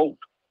the vote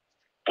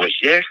was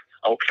yes,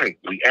 okay,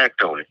 we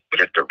act on it.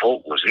 But if the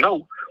vote was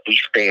no, we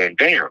stand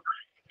down.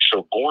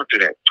 So going through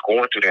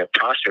that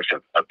process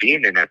of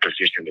being in that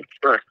position of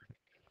trust,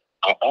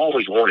 I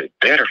always wanted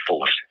better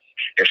for us.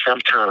 And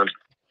sometimes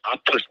I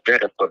push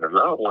better for the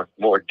loved one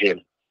more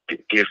than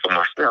it did for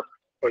myself.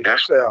 And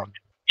that's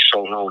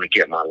so long to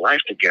get my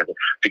life together,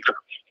 because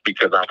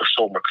I was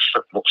so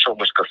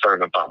much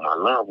concerned about my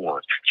loved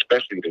ones,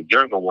 especially the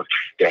younger ones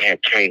that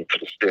had came to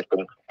the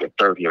system with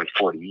 30 and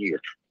 40 years.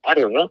 I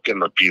didn't want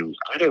them abused.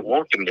 I didn't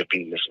want them to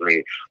be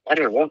misled. I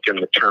didn't want them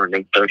to turn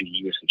their 30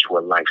 years into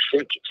a life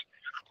sentence.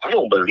 I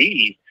don't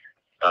believe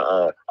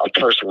a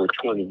person with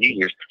 20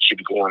 years should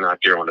be going out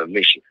there on a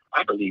mission.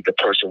 I believe the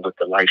person with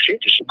the life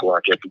sentence should go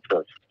out there,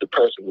 because the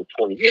person with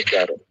 20 years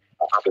got an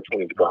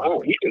opportunity to go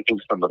home. He can do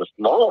some of the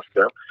small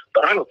stuff,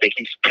 but I don't think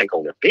he should take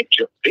on a big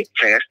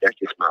task. That's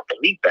just my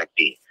belief back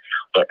then.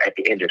 But at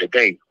the end of the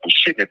day, we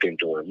shouldn't have been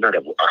doing none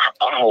of it.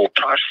 Our whole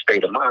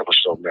state of mind was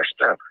so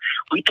messed up.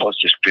 We supposed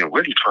to just been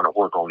really trying to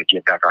work on to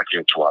get back out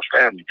there to our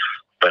family.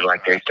 But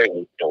like they say,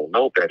 you don't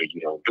know better,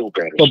 you don't do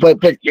better.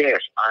 But yes,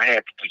 I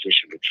had the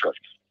position of trust,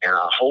 and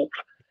I hope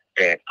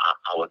that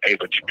I was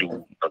able to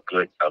do a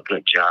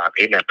good job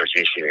in that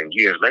position. And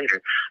years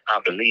later, I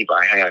believe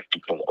I have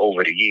become,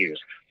 over the years,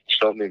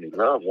 so many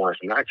loved ones,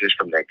 not just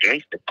from that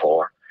gangster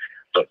car,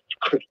 but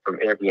from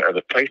every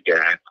other place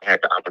that I had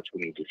the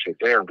opportunity to sit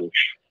down with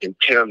and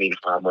tell me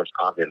how much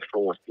I've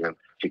influenced them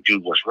to do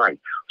what's right.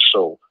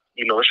 So,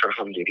 it's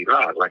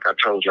alhamdulillah. Like I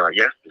told y'all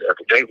yesterday, the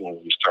other day when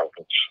we was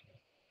talking,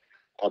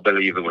 I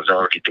believe it was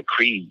already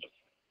decreed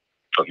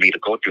for me to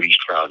go through these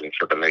trials and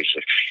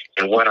tribulations.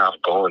 And what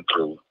I've gone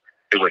through,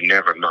 it would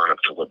never mount up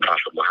to what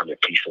Prophet Muhammad,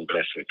 peace and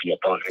blessings be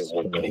upon him,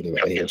 went through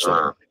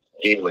Islam.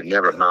 It would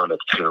never mount up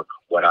to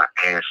what our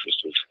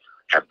ancestors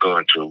have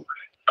gone through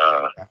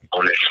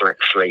on the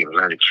slave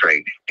learning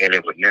trade. And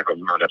it would never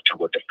mount up to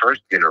what the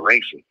first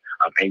generation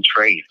of Eight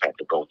Trey had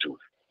to go through.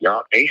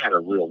 Y'all, they had a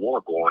real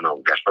war going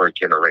on, that first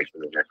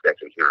generation and that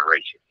second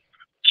generation.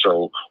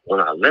 So when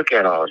I look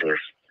at all this,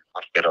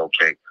 I said,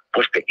 okay,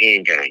 what's the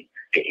end game?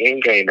 The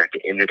end game at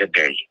the end of the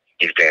day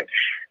is that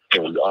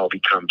Can we all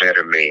become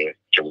better men?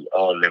 Can we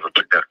all live a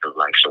productive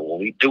life? So when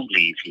we do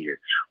leave here,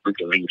 we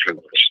can leave here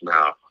with a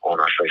smile on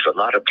our face. A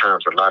lot of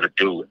times, a lot of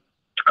dudes,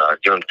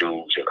 young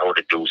dudes and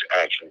older dudes,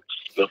 actually,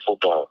 in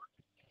football,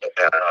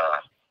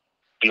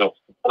 you know,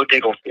 what they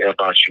gonna say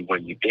about you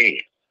when you're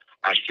dead?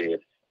 I said,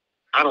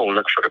 I don't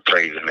look for the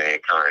praise of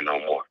mankind no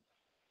more.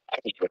 I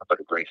just look for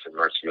the grace and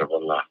mercy of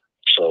Allah.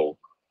 So,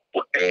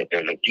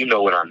 and you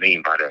know what I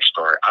mean by that,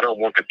 Scar. I don't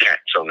want the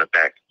pats on the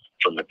back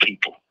from the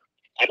people.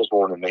 I just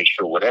want to make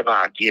sure whatever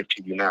I give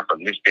to you now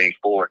from this day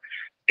forward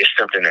is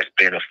something that's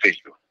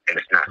beneficial and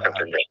it's not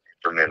something that's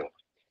instrumental.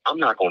 I'm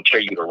not going to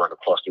tell you to run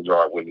across the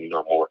yard with me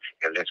no more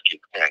and let's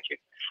get packing.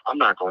 I'm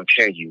not going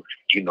to tell you,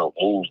 you know,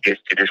 move this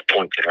to this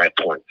point to that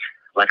point.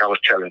 Like I was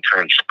telling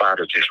Tiny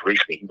Spider just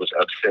recently, he was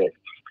upset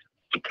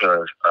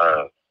because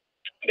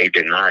they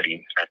denied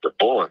him at the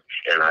board.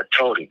 And I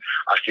told him,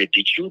 I said,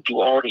 did you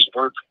do all this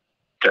work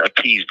to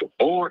appease the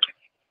board?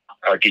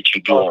 Or did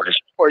you do all this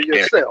for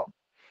yourself?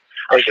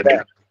 I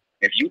said,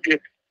 if you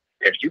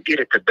did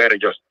it to better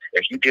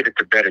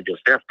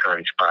yourself,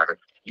 Tiny Spider,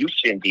 you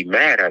shouldn't be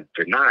mad at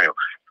denial.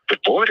 The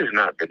board is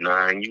not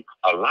denying you.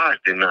 Allah is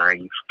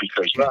denying you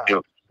because you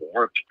still have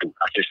work to do.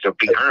 I said, so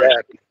be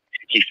honest.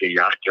 He said,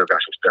 yeah, I still got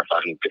some stuff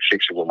I need to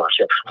fix it with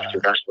myself. I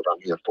said, that's what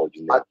I'm here for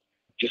you now.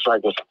 Just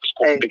like when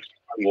Big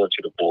Squally went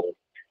to the board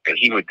and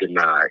he was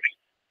denied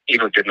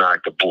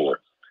the board.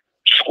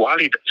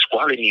 Squally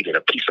needed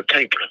a piece of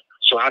paper.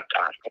 So I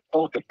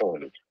told the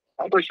family,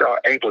 I wish y'all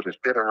able to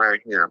sit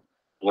around here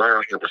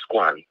with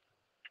Squally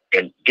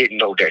and didn't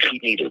know that he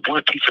needed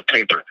one piece of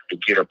paper to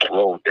get a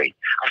parole date.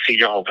 I said,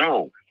 y'all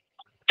wrong.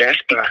 That's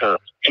because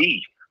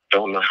he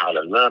don't know how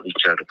to love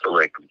each other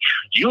correctly.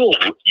 You'll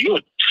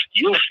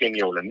send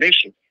me on a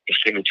mission and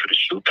send me to the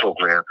shoot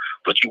program,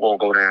 but you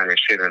won't go down and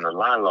sit in a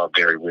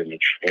library with me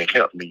and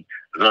help me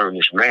learn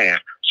this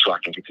math so I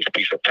can get this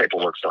piece of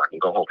paperwork so I can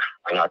go home.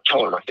 And I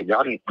told him, I said,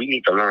 we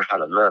need to learn how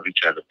to love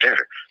each other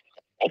better.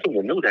 I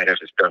didn't know that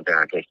as a stuff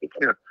down against the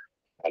camp.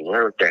 I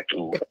learned that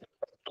through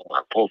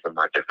my growth and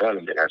my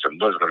development as a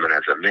Muslim and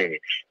as a man,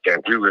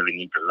 that we really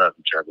need to love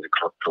each other the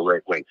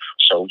correct way.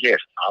 So yes,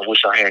 I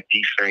wish I had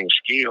these same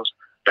skills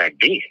back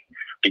then,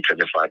 because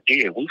if I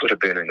did, we would have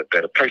been in a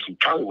better place. We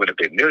probably would have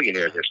been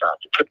millionaires this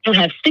time. You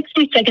have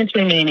 60 seconds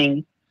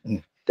remaining.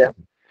 That's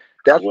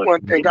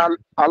one thing I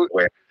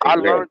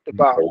learned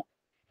about.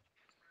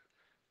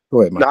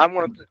 Go ahead, Mike. Now, I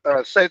want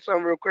to say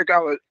something real quick.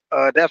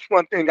 That's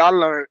one thing I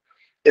learned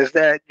is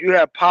that you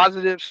have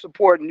positive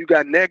support and you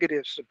got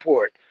negative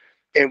support.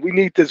 And we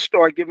need to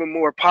start giving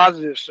more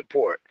positive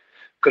support.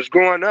 Because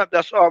growing up,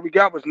 that's all we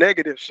got was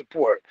negative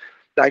support.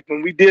 Like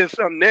when we did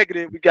something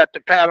negative, we got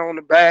the pat on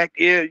the back.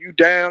 Yeah, you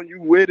down, you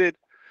with it.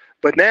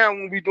 But now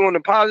when we doing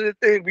the positive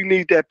thing, we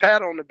need that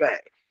pat on the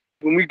back.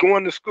 When we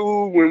going to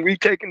school, when we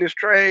taking this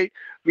trade,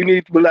 we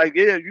need to be like,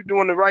 yeah, you're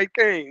doing the right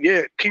thing.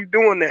 Yeah, keep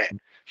doing that.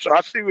 So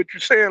I see what you're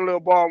saying,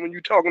 Lil Ball, when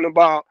you're talking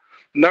about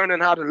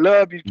learning how to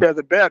love each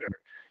other better.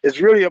 It's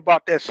really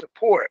about that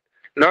support.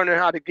 Learning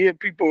how to give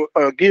people,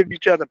 give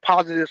each other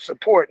positive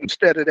support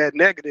instead of that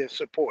negative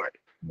support.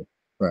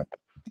 Right.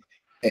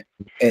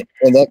 And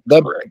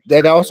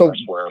that also,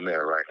 that's where I'm at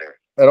right there.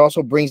 That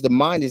also brings to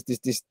mind is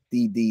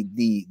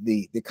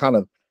the kind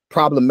of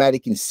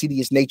problematic,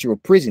 insidious nature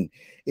of prison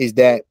is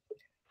that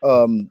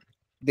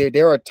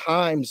there are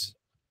times,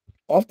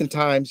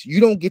 oftentimes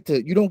you don't get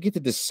to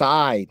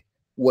decide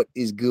what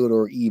is good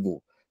or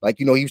evil. Like,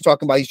 you know, he was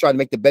talking about he's trying to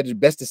make the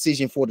best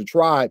decision for the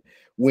tribe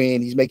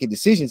when he's making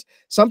decisions.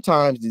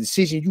 Sometimes the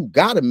decision you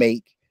got to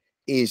make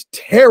is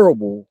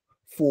terrible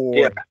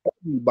for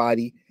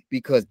everybody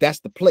because that's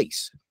the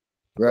place,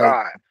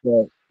 right?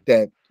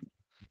 That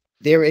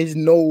there is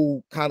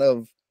no kind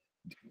of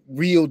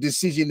real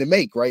decision to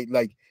make, right?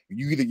 Like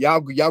you either y'all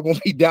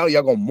gonna be down, or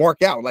y'all gonna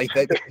mark out like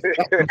that.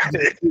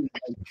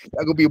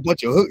 Y'all gonna be a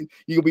bunch of hooks.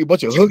 You gonna be a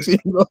bunch of hooks. You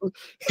know,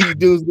 you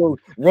dudes gonna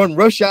run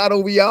rush out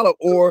over y'all,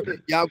 or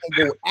y'all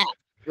gonna go out,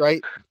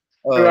 right?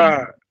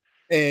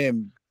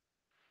 And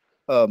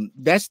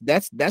that's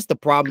the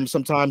problem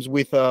sometimes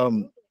with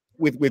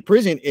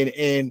prison,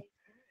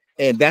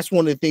 and that's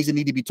one of the things that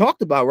need to be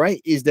talked about,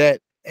 right? Is that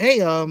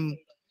hey,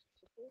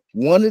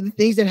 one of the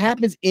things that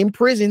happens in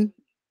prison.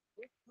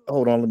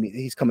 Hold on,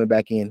 he's coming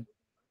back in.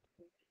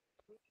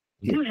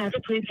 You have a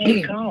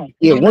prepaid call.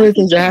 Yeah, one of the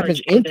things that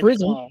happens in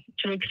prison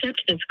to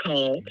accept this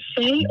call,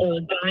 say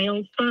or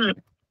dial 5.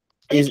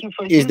 is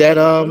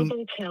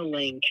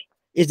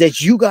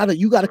that you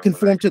gotta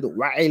conform to the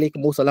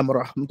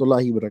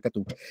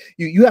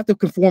you have to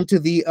conform to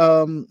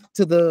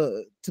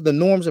the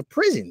norms of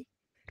prison,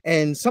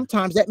 and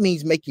sometimes that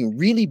means making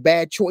really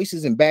bad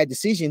choices and bad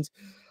decisions,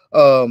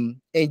 and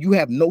you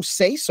have no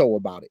say so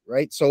about it,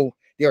 right? So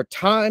there are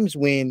times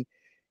when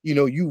you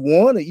know if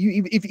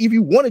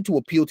you wanted to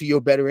appeal to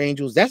your better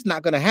angels, that's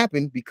not going to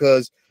happen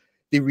because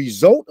the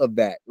result of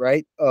that,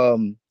 right,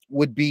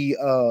 would be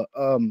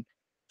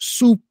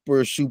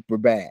super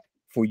bad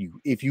for you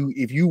if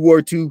you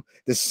were to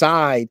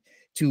decide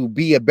to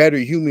be a better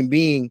human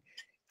being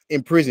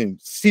in prison.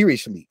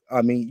 Seriously,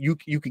 I mean, you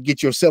could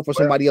get yourself or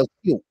somebody else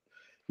killed,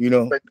 you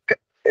know.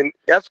 And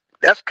that's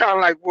kind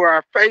of like where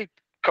our faith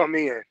come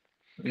in.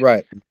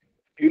 Right.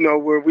 You know,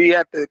 where we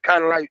have to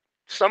kind of like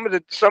some of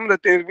the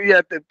things we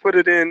have to put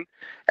it in,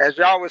 as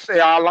y'all would say,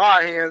 Allah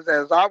hands,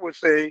 as I would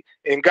say,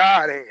 in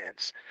God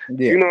hands.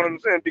 Yeah. You know what I'm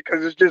saying?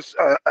 Because it's just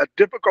a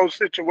difficult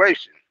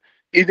situation.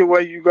 Either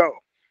way you go.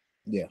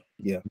 Yeah.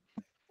 Yeah.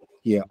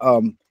 Yeah.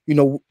 You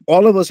know,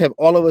 all of us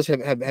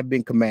have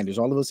been commanders.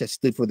 All of us have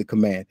stood for the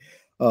command.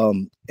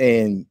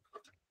 And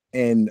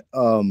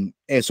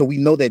so we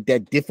know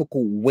that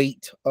difficult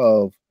weight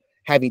of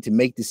having to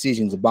make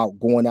decisions about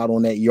going out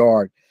on that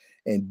yard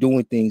and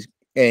doing things.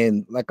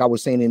 And like I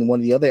was saying in one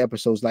of the other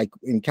episodes, like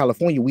in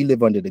California, we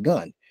live under the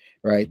gun,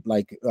 right?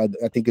 Like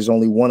I think there's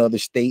only one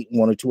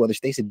or two other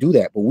states that do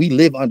that, but we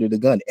live under the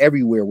gun.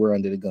 Everywhere we're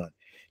under the gun.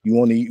 You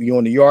on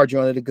the yard,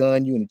 you're under the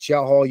gun. You in the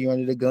chow hall, you're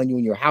under the gun. You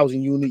in your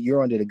housing unit,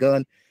 you're under the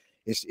gun.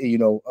 It's, you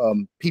know,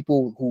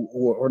 people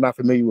who are not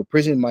familiar with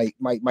prison might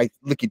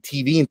look at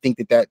TV and think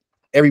that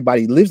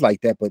everybody lives like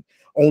that, but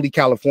only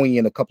California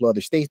and a couple of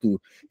other states do.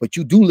 But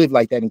you do live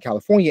like that in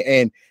California,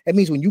 and that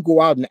means when you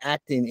go out and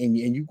act and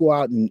you go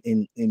out and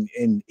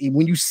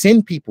when you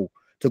send people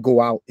to go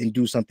out and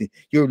do something,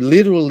 you're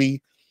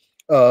literally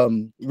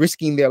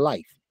risking their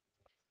life,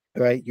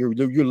 right? You're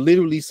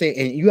literally saying,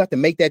 and you have to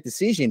make that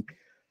decision,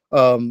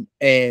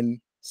 and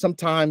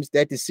sometimes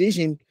that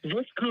decision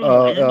is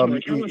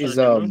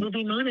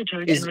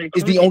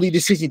the only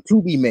decision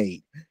to be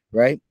made,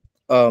 right?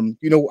 You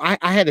know, I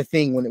had a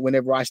thing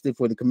whenever I stood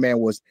for the command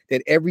was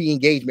that every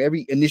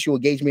initial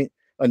engagement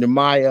under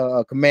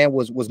my command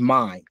was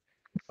mine.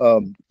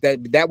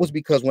 That was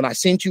because when I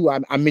sent you,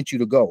 I meant you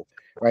to go,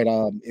 right?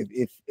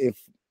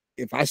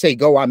 If I say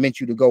go, I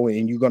meant you to go,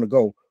 and you're gonna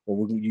go, or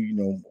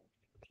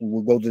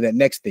we'll go to that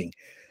next thing.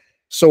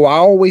 So I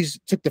always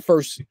took the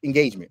first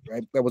engagement,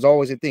 right? That was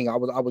always a thing. I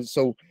was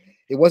so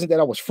it wasn't that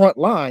I was front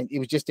line. It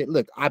was just that,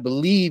 look, I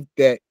believe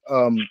that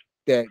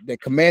that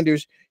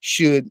commanders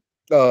should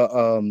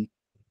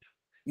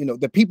you know,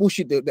 the people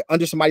should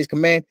under somebody's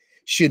command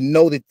should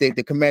know that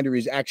the commander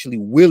is actually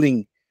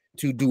willing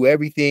to do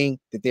everything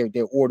that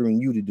they're ordering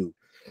you to do.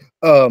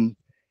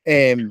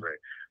 And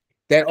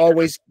that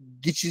always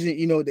gets you,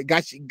 you know, that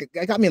got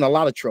me in a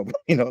lot of trouble,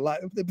 you know,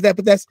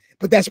 but that's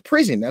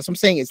prison. That's what I'm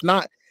saying.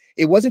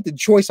 It wasn't the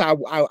choice I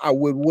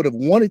would have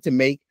wanted to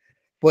make,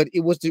 but it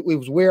was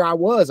where I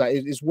was.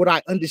 It's what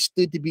I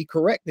understood to be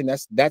correct, and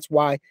that's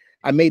why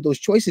I made those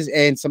choices.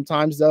 And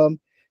sometimes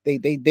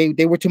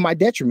they were to my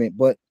detriment,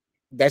 but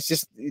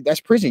that's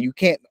prison. You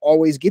can't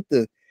always get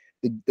the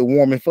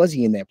warm and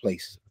fuzzy in that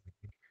place.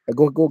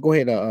 Go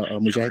ahead,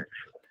 Mujahid.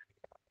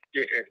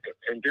 Yeah,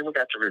 and then we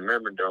got to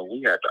remember, though,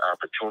 we had the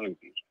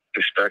opportunity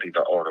to study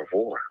the art of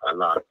war a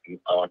lot,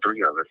 all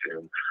three of us,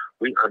 and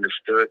we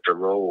understood the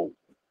role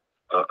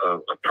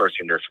of a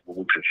person that's what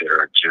we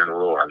consider a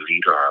general, a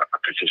leader, a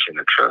position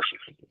of trust.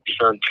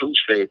 Sun Tzu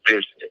said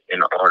this in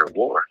the art of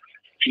war.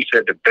 He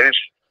said the best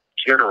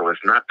general is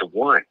not the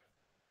one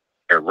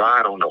that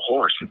ride on the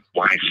horse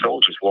while his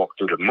soldiers walk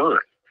through the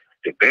mud.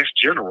 The best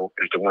general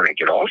is the one that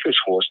get off his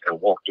horse and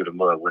walk through the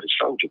mud with his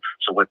soldier.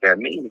 So what that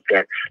means is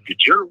that the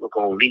general is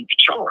going to lead the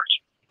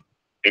charge.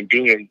 And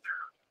then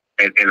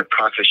in the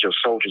process, your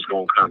soldier's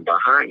going to come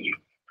behind you.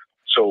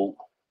 So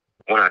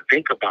when I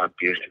think about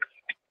this,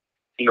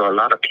 you know, a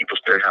lot of people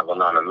still have a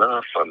lot of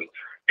love for me,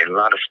 and a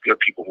lot of still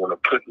people want to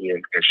put me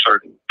in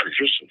certain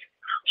positions.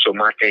 So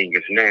my thing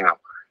is now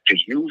to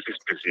use this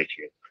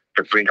position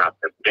to bring out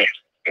the best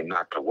and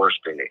not the worst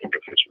in the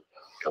individual.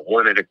 And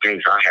one of the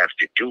things I have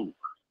to do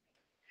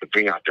to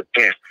bring out the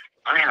best,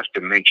 I have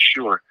to make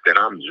sure that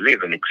I'm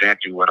living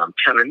exactly what I'm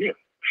telling them.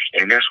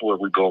 And that's where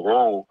we go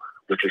wrong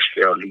with this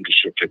failed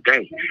leadership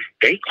today.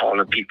 They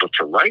calling people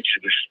to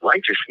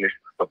righteousness,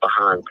 but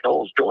behind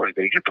closed doors,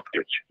 they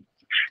hypocrites.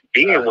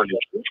 Then when the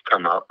truth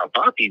come out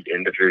about these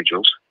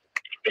individuals,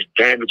 it's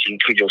damaging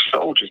to your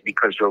soldiers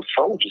because your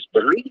soldiers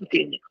believed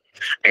in you.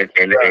 And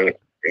they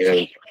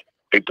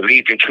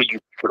believed into you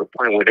to the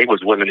point where they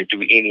was willing to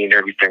do any and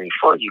everything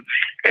for you.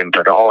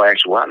 But in all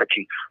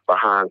actuality,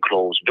 behind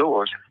closed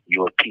doors,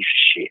 you're a piece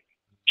of shit.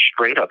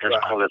 Straight up, that's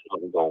all that's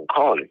what we're going to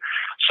call it.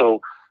 So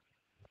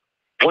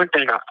one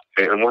thing,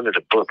 in one of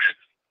the books,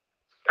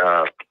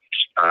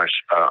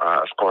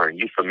 Scoring,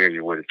 you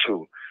familiar with it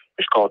too,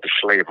 it's called The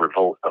Slave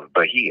Revolt of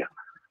Bahia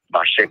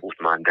by Sheikh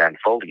Uthman Dan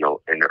Folio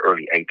in the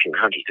early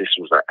 1800s. This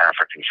was an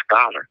African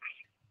scholar.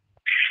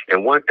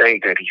 And one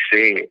thing that he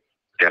said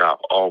that I've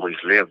always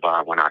lived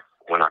by when I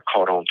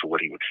caught on to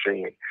what he was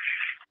saying,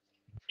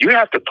 you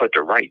have to put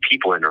the right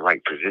people in the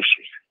right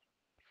positions.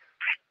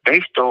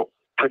 Based on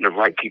putting the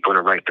right people in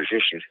the right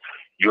positions,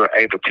 you're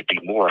able to be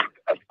more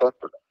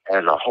effective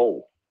as a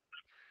whole.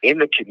 In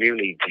the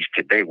communities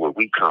today where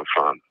we come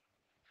from,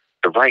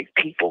 the right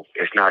people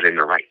is not in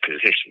the right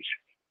positions.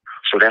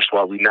 So that's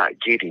why we're not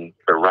getting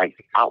the right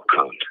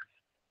outcomes.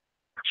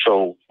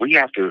 So we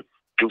have to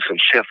do some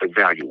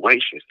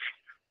self-evaluations.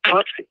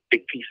 Plus,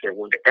 Big P said,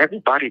 well,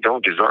 everybody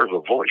don't deserve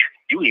a voice.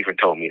 You even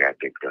told me that,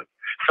 Big Gun.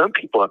 Some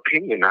people's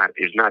opinion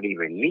is not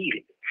even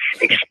needed,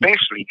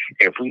 especially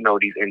if we know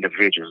these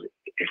individuals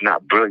It's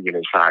not brilliant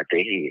inside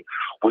their head.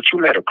 Would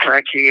you let a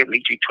crackhead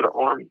lead you to the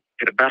army,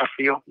 to the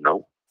battlefield?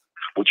 No.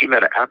 Would you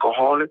let an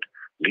alcoholic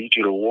lead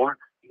you to war?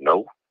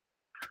 No.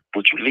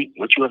 Would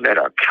you let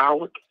a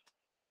coward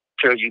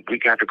tell you we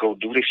got to go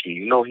do this and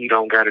you know he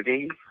don't got it in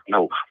you?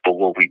 No. But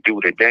what we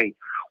do today,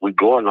 we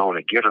go along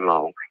and get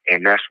along,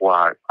 and that's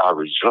why our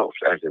results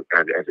as a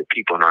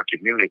people in our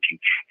community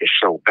is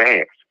so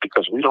bad,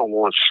 because we don't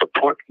want to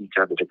support each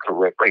other the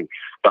correct way.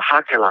 But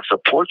how can I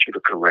support you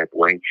the correct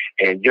way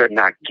and you're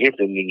not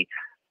giving me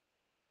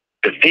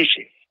the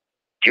vision?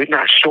 You're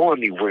not showing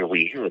me where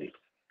we headed.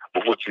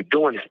 But what you're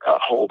doing is a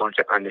whole bunch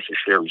of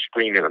unnecessary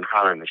screaming and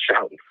hollering and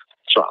shouting.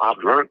 So I've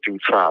learned through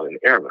trial and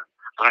error.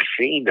 I've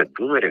seen the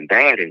good and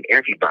bad in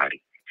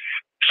everybody.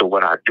 So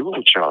what I do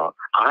with y'all,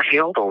 I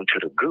held on to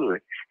the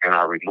good and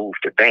I removed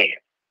the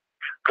bad.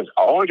 Because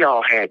all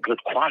y'all had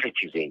good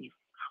qualities in you.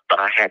 But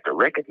I had to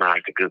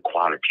recognize the good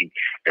quality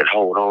and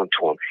hold on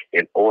to them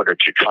in order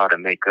to try to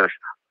make us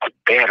a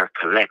better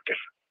collective.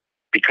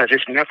 Because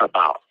it's never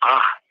about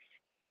I.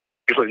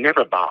 It was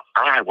never about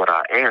I with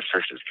our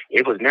ancestors.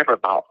 It was never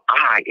about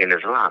I in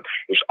Islam.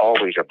 It's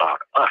always about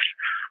us.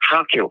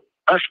 How can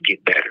us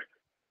get better?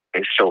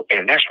 And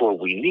that's what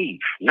we need.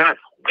 Not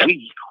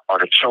we are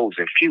the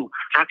chosen few.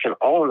 How can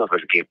all of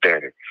us get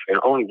better? And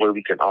the only way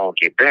we can all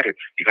get better,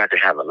 you got to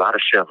have a lot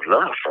of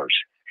self-love first.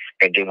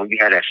 And then when you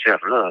have that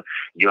self-love,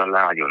 you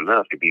allow your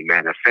love to be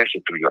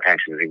manifested through your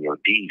actions and your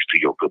deeds,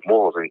 through your good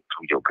morals and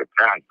through your good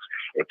values,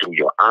 and through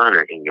your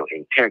honor and your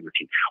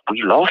integrity.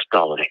 We lost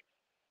all of that.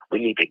 We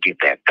need to get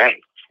that back.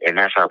 And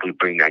that's how we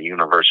bring that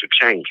universal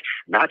change,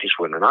 not just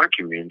within our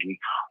community,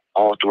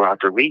 all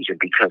throughout the region,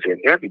 because in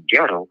every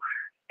ghetto,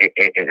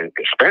 and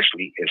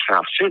especially in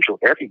South Central,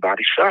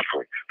 everybody's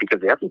suffering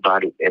because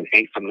everybody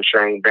ate from the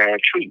same bad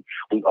tree.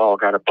 We all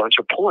got a bunch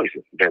of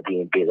poison that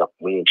we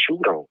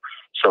chewed on.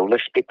 So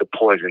let's spit the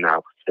poison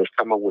out. Let's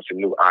come up with some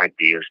new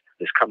ideas.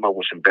 Let's come up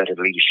with some better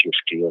leadership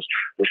skills.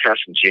 Let's have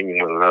some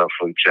genuine love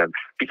for each other.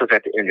 Because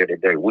at the end of the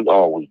day, we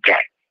all we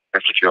got.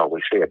 That's what you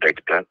always say,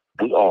 baby.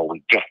 We all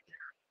we got.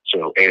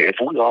 So if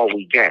we all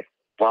we got,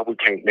 why we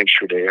can't make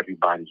sure that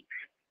everybody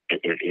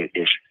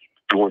is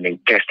doing the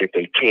best that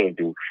they can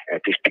do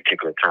at this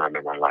particular time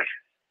in my life?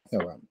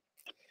 All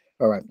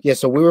right. Yeah.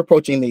 So we're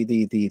approaching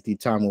the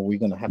time where we're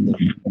gonna have to.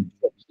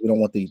 We don't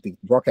want the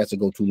broadcast to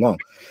go too long.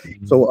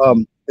 So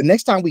the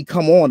next time we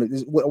come on,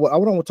 what I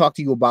want to talk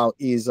to you about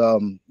is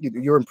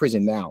you're in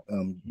prison now.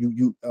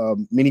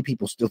 Many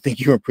people still think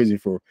you're in prison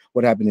for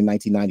what happened in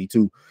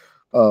 1992.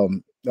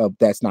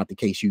 That's not the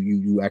case.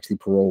 You actually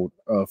paroled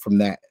from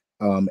that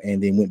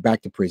and then went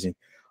back to prison.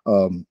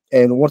 And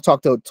I want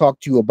to talk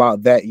to you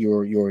about that.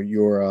 Your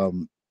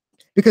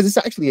because it's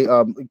actually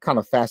kind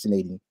of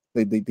fascinating,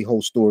 the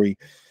whole story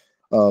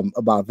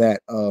about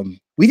that.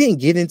 We didn't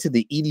get into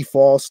the Edie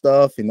Fall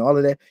stuff and all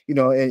of that,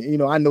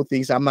 and I know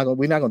things we're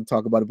not gonna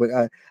talk about it, but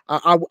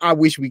I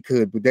wish we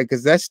could, but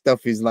because that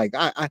stuff is like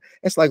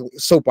it's like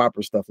soap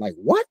opera stuff. Like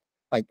what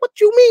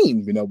you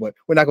mean, but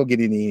we're not gonna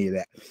get into any of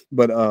that.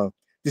 But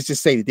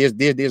just say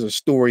that there's a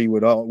story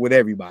with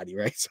everybody,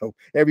 right? So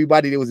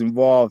everybody that was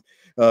involved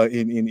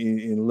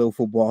in LiL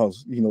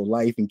Football's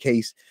life and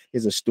case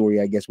is a story,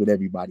 I guess, with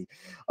everybody.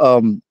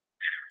 Now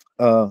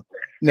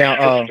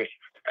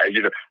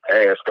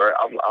hey, Scar,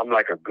 I'm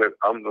like a good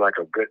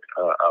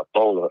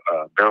bowl of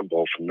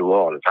gumbo from New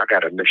Orleans. I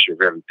got a mixture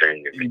of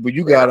everything. But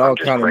you got all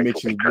kind of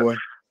mixtures, boy.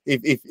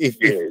 If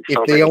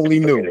they only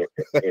knew.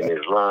 In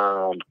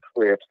Islam,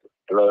 Crips,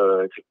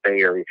 Bloods,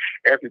 Berry,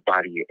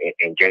 everybody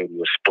and gave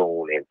me a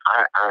spoon, and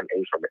I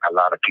ate from a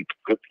lot of people,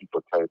 good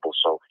people table.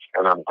 So,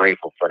 and I'm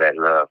grateful for that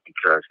love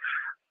because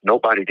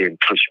nobody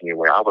didn't push me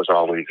away. I was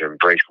always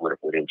embraced with a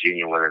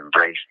genuine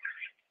embrace.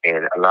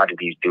 And a lot of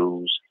these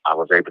dudes, I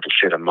was able to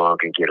sit among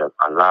and get a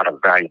lot of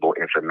valuable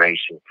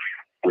information,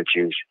 which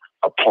is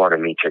a part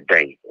of me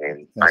today.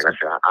 And like I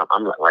said,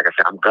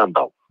 I'm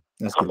gumbo.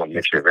 I'm a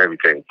mixture of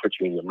everything. Put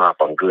you in your mouth,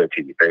 I'm good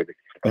to you, baby.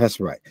 That's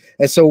right.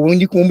 And so when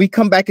we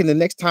come back in the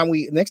next time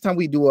we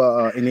do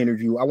an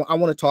interview, I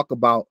want to talk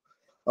about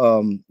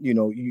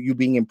you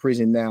being in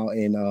prison now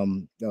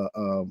and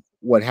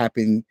what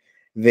happened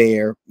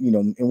there,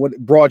 and what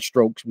broad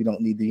strokes. We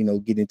don't need to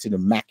get into the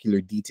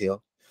macular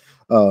detail.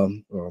 Or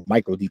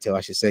micro detail,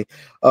 I should say.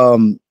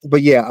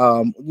 But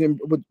yeah,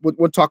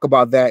 we'll talk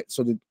about that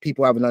so that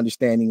people have an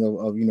understanding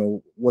of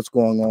what's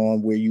going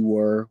on, where you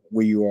were,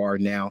 where you are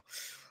now.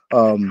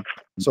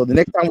 So the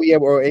next time we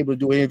are able to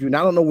do an interview, and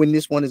I don't know when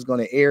this one is going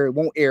to air. It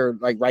won't air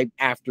like right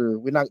after.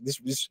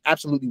 This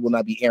absolutely will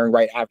not be airing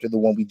right after the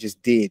one we just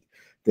did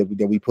that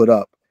we put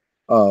up.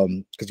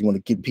 Because you want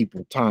to give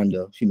people time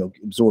to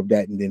absorb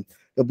that, and then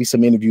there'll be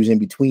some interviews in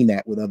between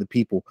that with other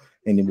people,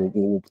 and then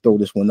we'll throw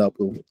this one up.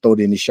 We'll throw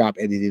it in the shop,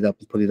 edit it up,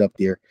 and put it up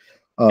there.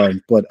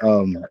 I'm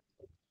gonna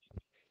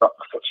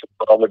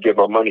get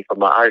my money for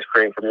my ice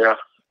cream from y'all.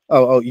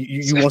 Oh,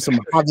 you want some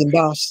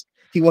Haagen-Dazs?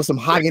 He wants some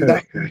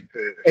Haagen-Dazs.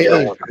 Hey,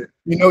 they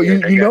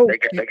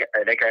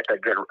got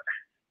that good.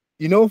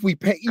 If we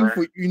pay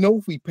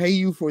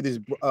you for this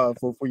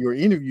for your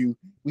interview,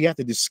 we have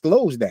to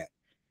disclose that,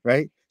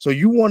 right? So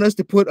you want us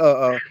to put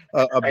a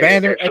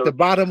banner at the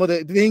bottom of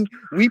the thing?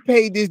 We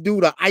paid this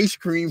dude an ice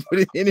cream for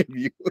the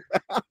interview.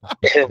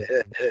 Y'all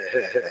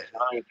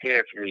ain't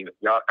paying for me.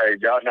 Y'all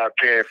not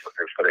paying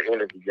for the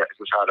interview. This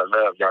is how the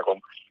love. Y'all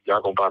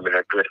gonna buy me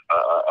that good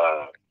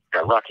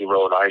that Rocky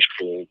Road ice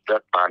cream.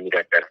 That buy me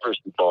that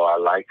crispy ball I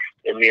like.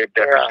 And me and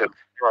Decker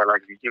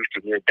like we used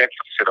to. Me and Decker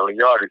sit on the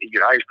yard and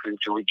eat ice cream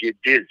till we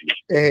get dizzy.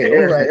 Hey,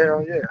 all right.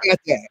 Hell yeah. Got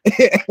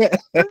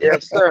that.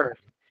 Yes, sir.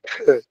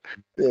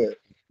 Yeah.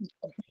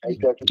 Hey,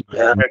 Decker,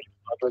 I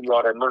bring you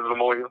all that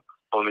Muslim oil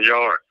on the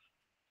yard.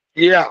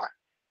 Yeah.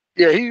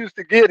 Yeah, he used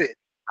to get it.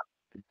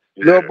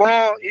 Lil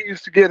Ball, he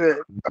used to get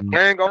a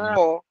gang of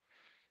oil,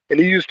 and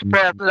he used to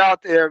pass it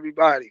out to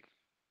everybody.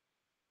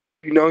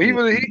 You know, he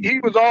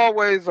was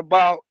always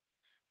about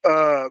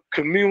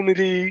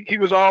community. He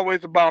was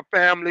always about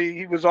family.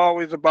 He was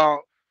always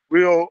about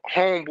real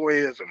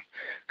homeboyism.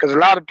 Because a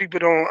lot of people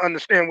don't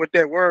understand what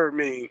that word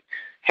means.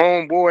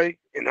 Homeboy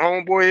and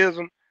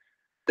homeboyism.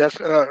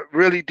 That's a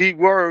really deep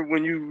word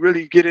when you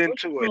really get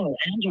into it.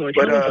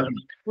 But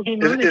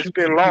it's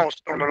been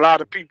lost on a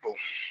lot of people.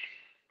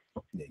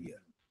 Yeah.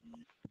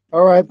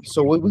 All right,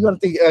 so we're gonna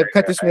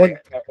cut this one.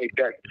 Hey,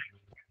 Doug,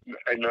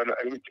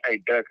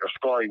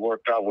 Ascari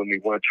worked out with me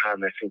one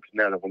time at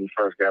Cincinnati when he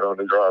first got on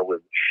the yard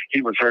with me.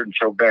 He was hurting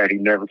so bad he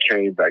never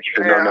came back. He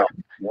said, no,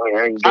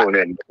 I ain't doing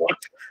that anymore.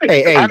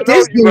 Hey,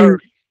 this dude.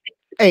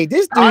 Hey,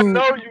 this dude. I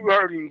know you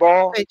heard him,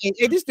 Ball.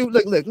 Hey, this dude.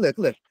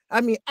 Look.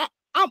 I mean, I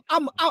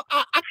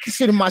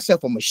consider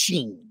myself a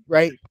machine,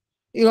 right?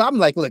 You know, I'm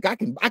like, look, I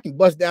can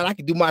bust down. I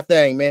can do my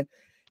thing, man.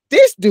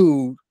 This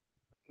dude.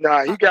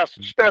 Nah, he got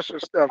some special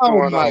stuff going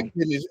on. Oh my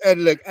goodness!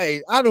 And look,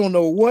 hey, I don't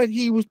know what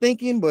he was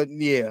thinking, but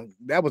yeah,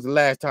 that was the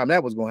last time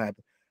that was gonna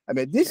happen. I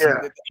mean, this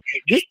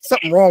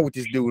something wrong with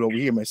this dude over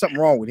here, man. Something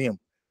wrong with him.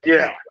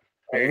 Yeah,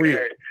 hey,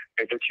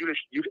 but you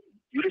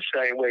the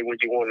same way when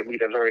you wanted me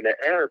to learn that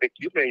Arabic.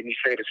 You made me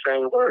say the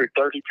same word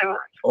 30 times.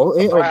 Oh,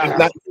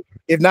 wow.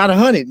 if not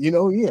 100, you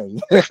know, yeah.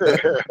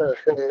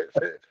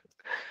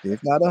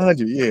 If not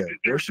 100, yeah,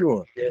 for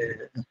sure. Yeah,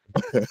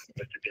 that's the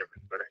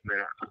difference. But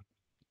man,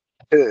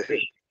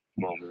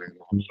 moment, and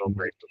I'm so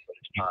grateful for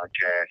this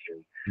podcast,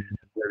 and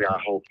really I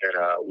hope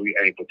that we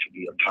able to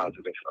be a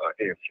positive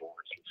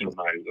influence in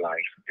somebody's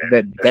life.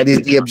 That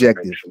is the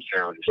objective.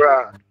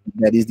 Right.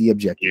 That is the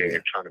objective. Yeah,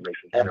 trying to make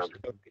some sound.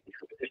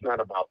 It's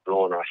not about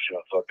blowing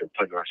ourselves up and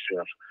putting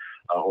ourselves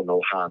on no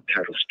high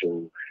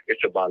pedestal.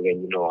 It's about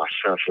letting you know our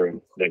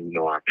suffering, letting you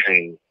know our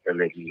pain, and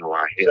letting you know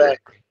our healing.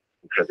 Exactly.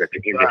 Because at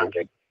the end of the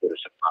day,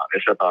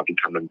 it's about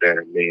becoming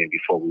better men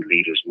before we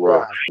leave this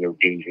world. You know,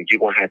 and you're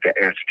going to have to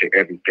answer to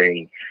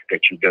everything that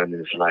you've done in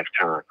this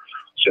lifetime.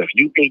 So if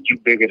you think you're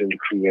bigger than the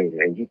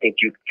Creator and you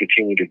think you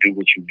continue to do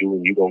what you do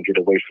and you're going to get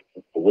away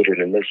with it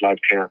in this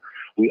lifetime,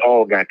 we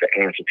all got to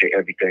answer to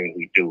everything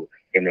we do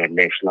in that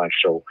next life.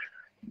 So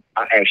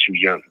I ask you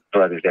young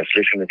brothers that's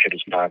listening to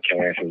this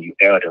podcast and you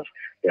elders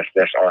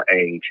that's our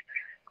age,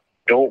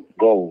 don't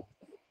go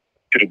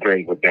to the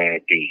grave with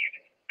bad deeds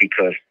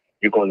because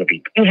you're going to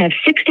be. You have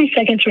 60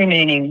 seconds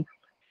remaining.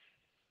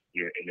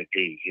 Yeah, in the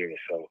deed, yeah.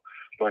 So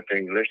one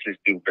thing, let's just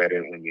do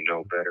better when you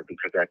know better,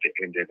 because at the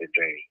end of the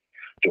day,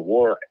 the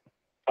war,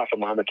 Prophet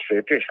Muhammad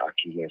said this,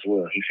 Hakeem, as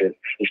well. He said,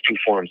 it's two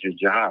forms of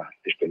jihad.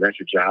 It's the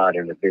lesser jihad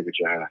and the bigger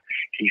jihad.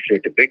 He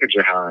said the bigger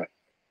jihad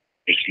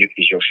is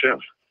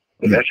yourself.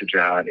 The lesser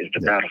jihad is the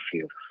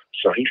battlefield.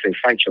 So he said,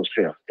 fight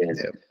yourself. And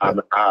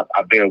I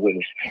bear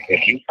witness.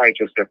 If you fight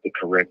yourself the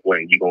correct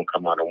way, you're going to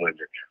come out a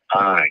winner.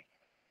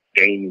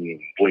 Damian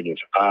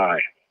Williams,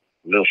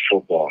 Lil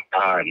Football,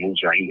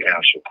 Mujahid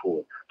Al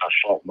Shakur. I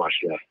fought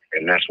myself,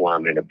 and that's why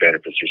I'm in a better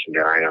position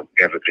than I am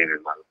ever been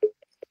in my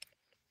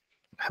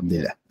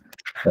life.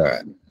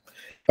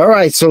 All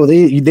right. So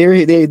there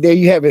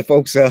you have it,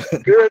 folks.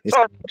 Good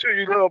talking to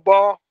you, Lil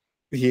Ball.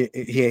 Yeah,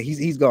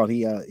 he's gone.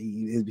 He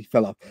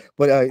fell off.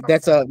 But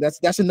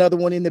that's another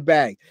one in the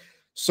bag.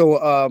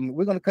 So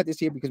we're gonna cut this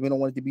here because we don't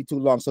want it to be too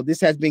long. So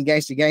this has been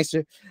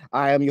Gangsta-Gangsta.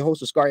 I am your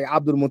host, Ascari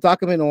Abdul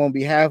Mutakaman, on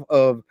behalf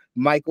of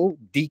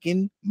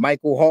Deacon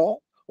Michael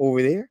Hall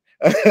over there.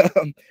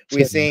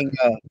 We're saying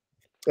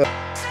yeah.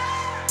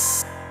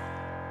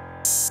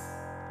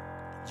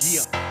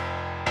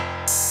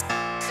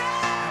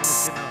 I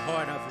was in the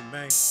heart of it,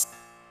 man.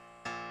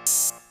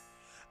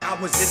 I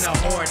was in the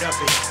heart of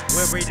it,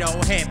 where it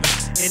all happened,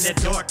 in the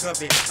dark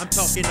of it. I'm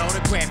talking all the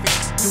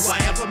graphics. Do I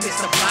ever miss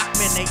a block?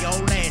 Man, they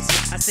all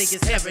answer. I think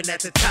it's heaven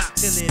at the top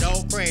till it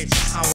all crashes.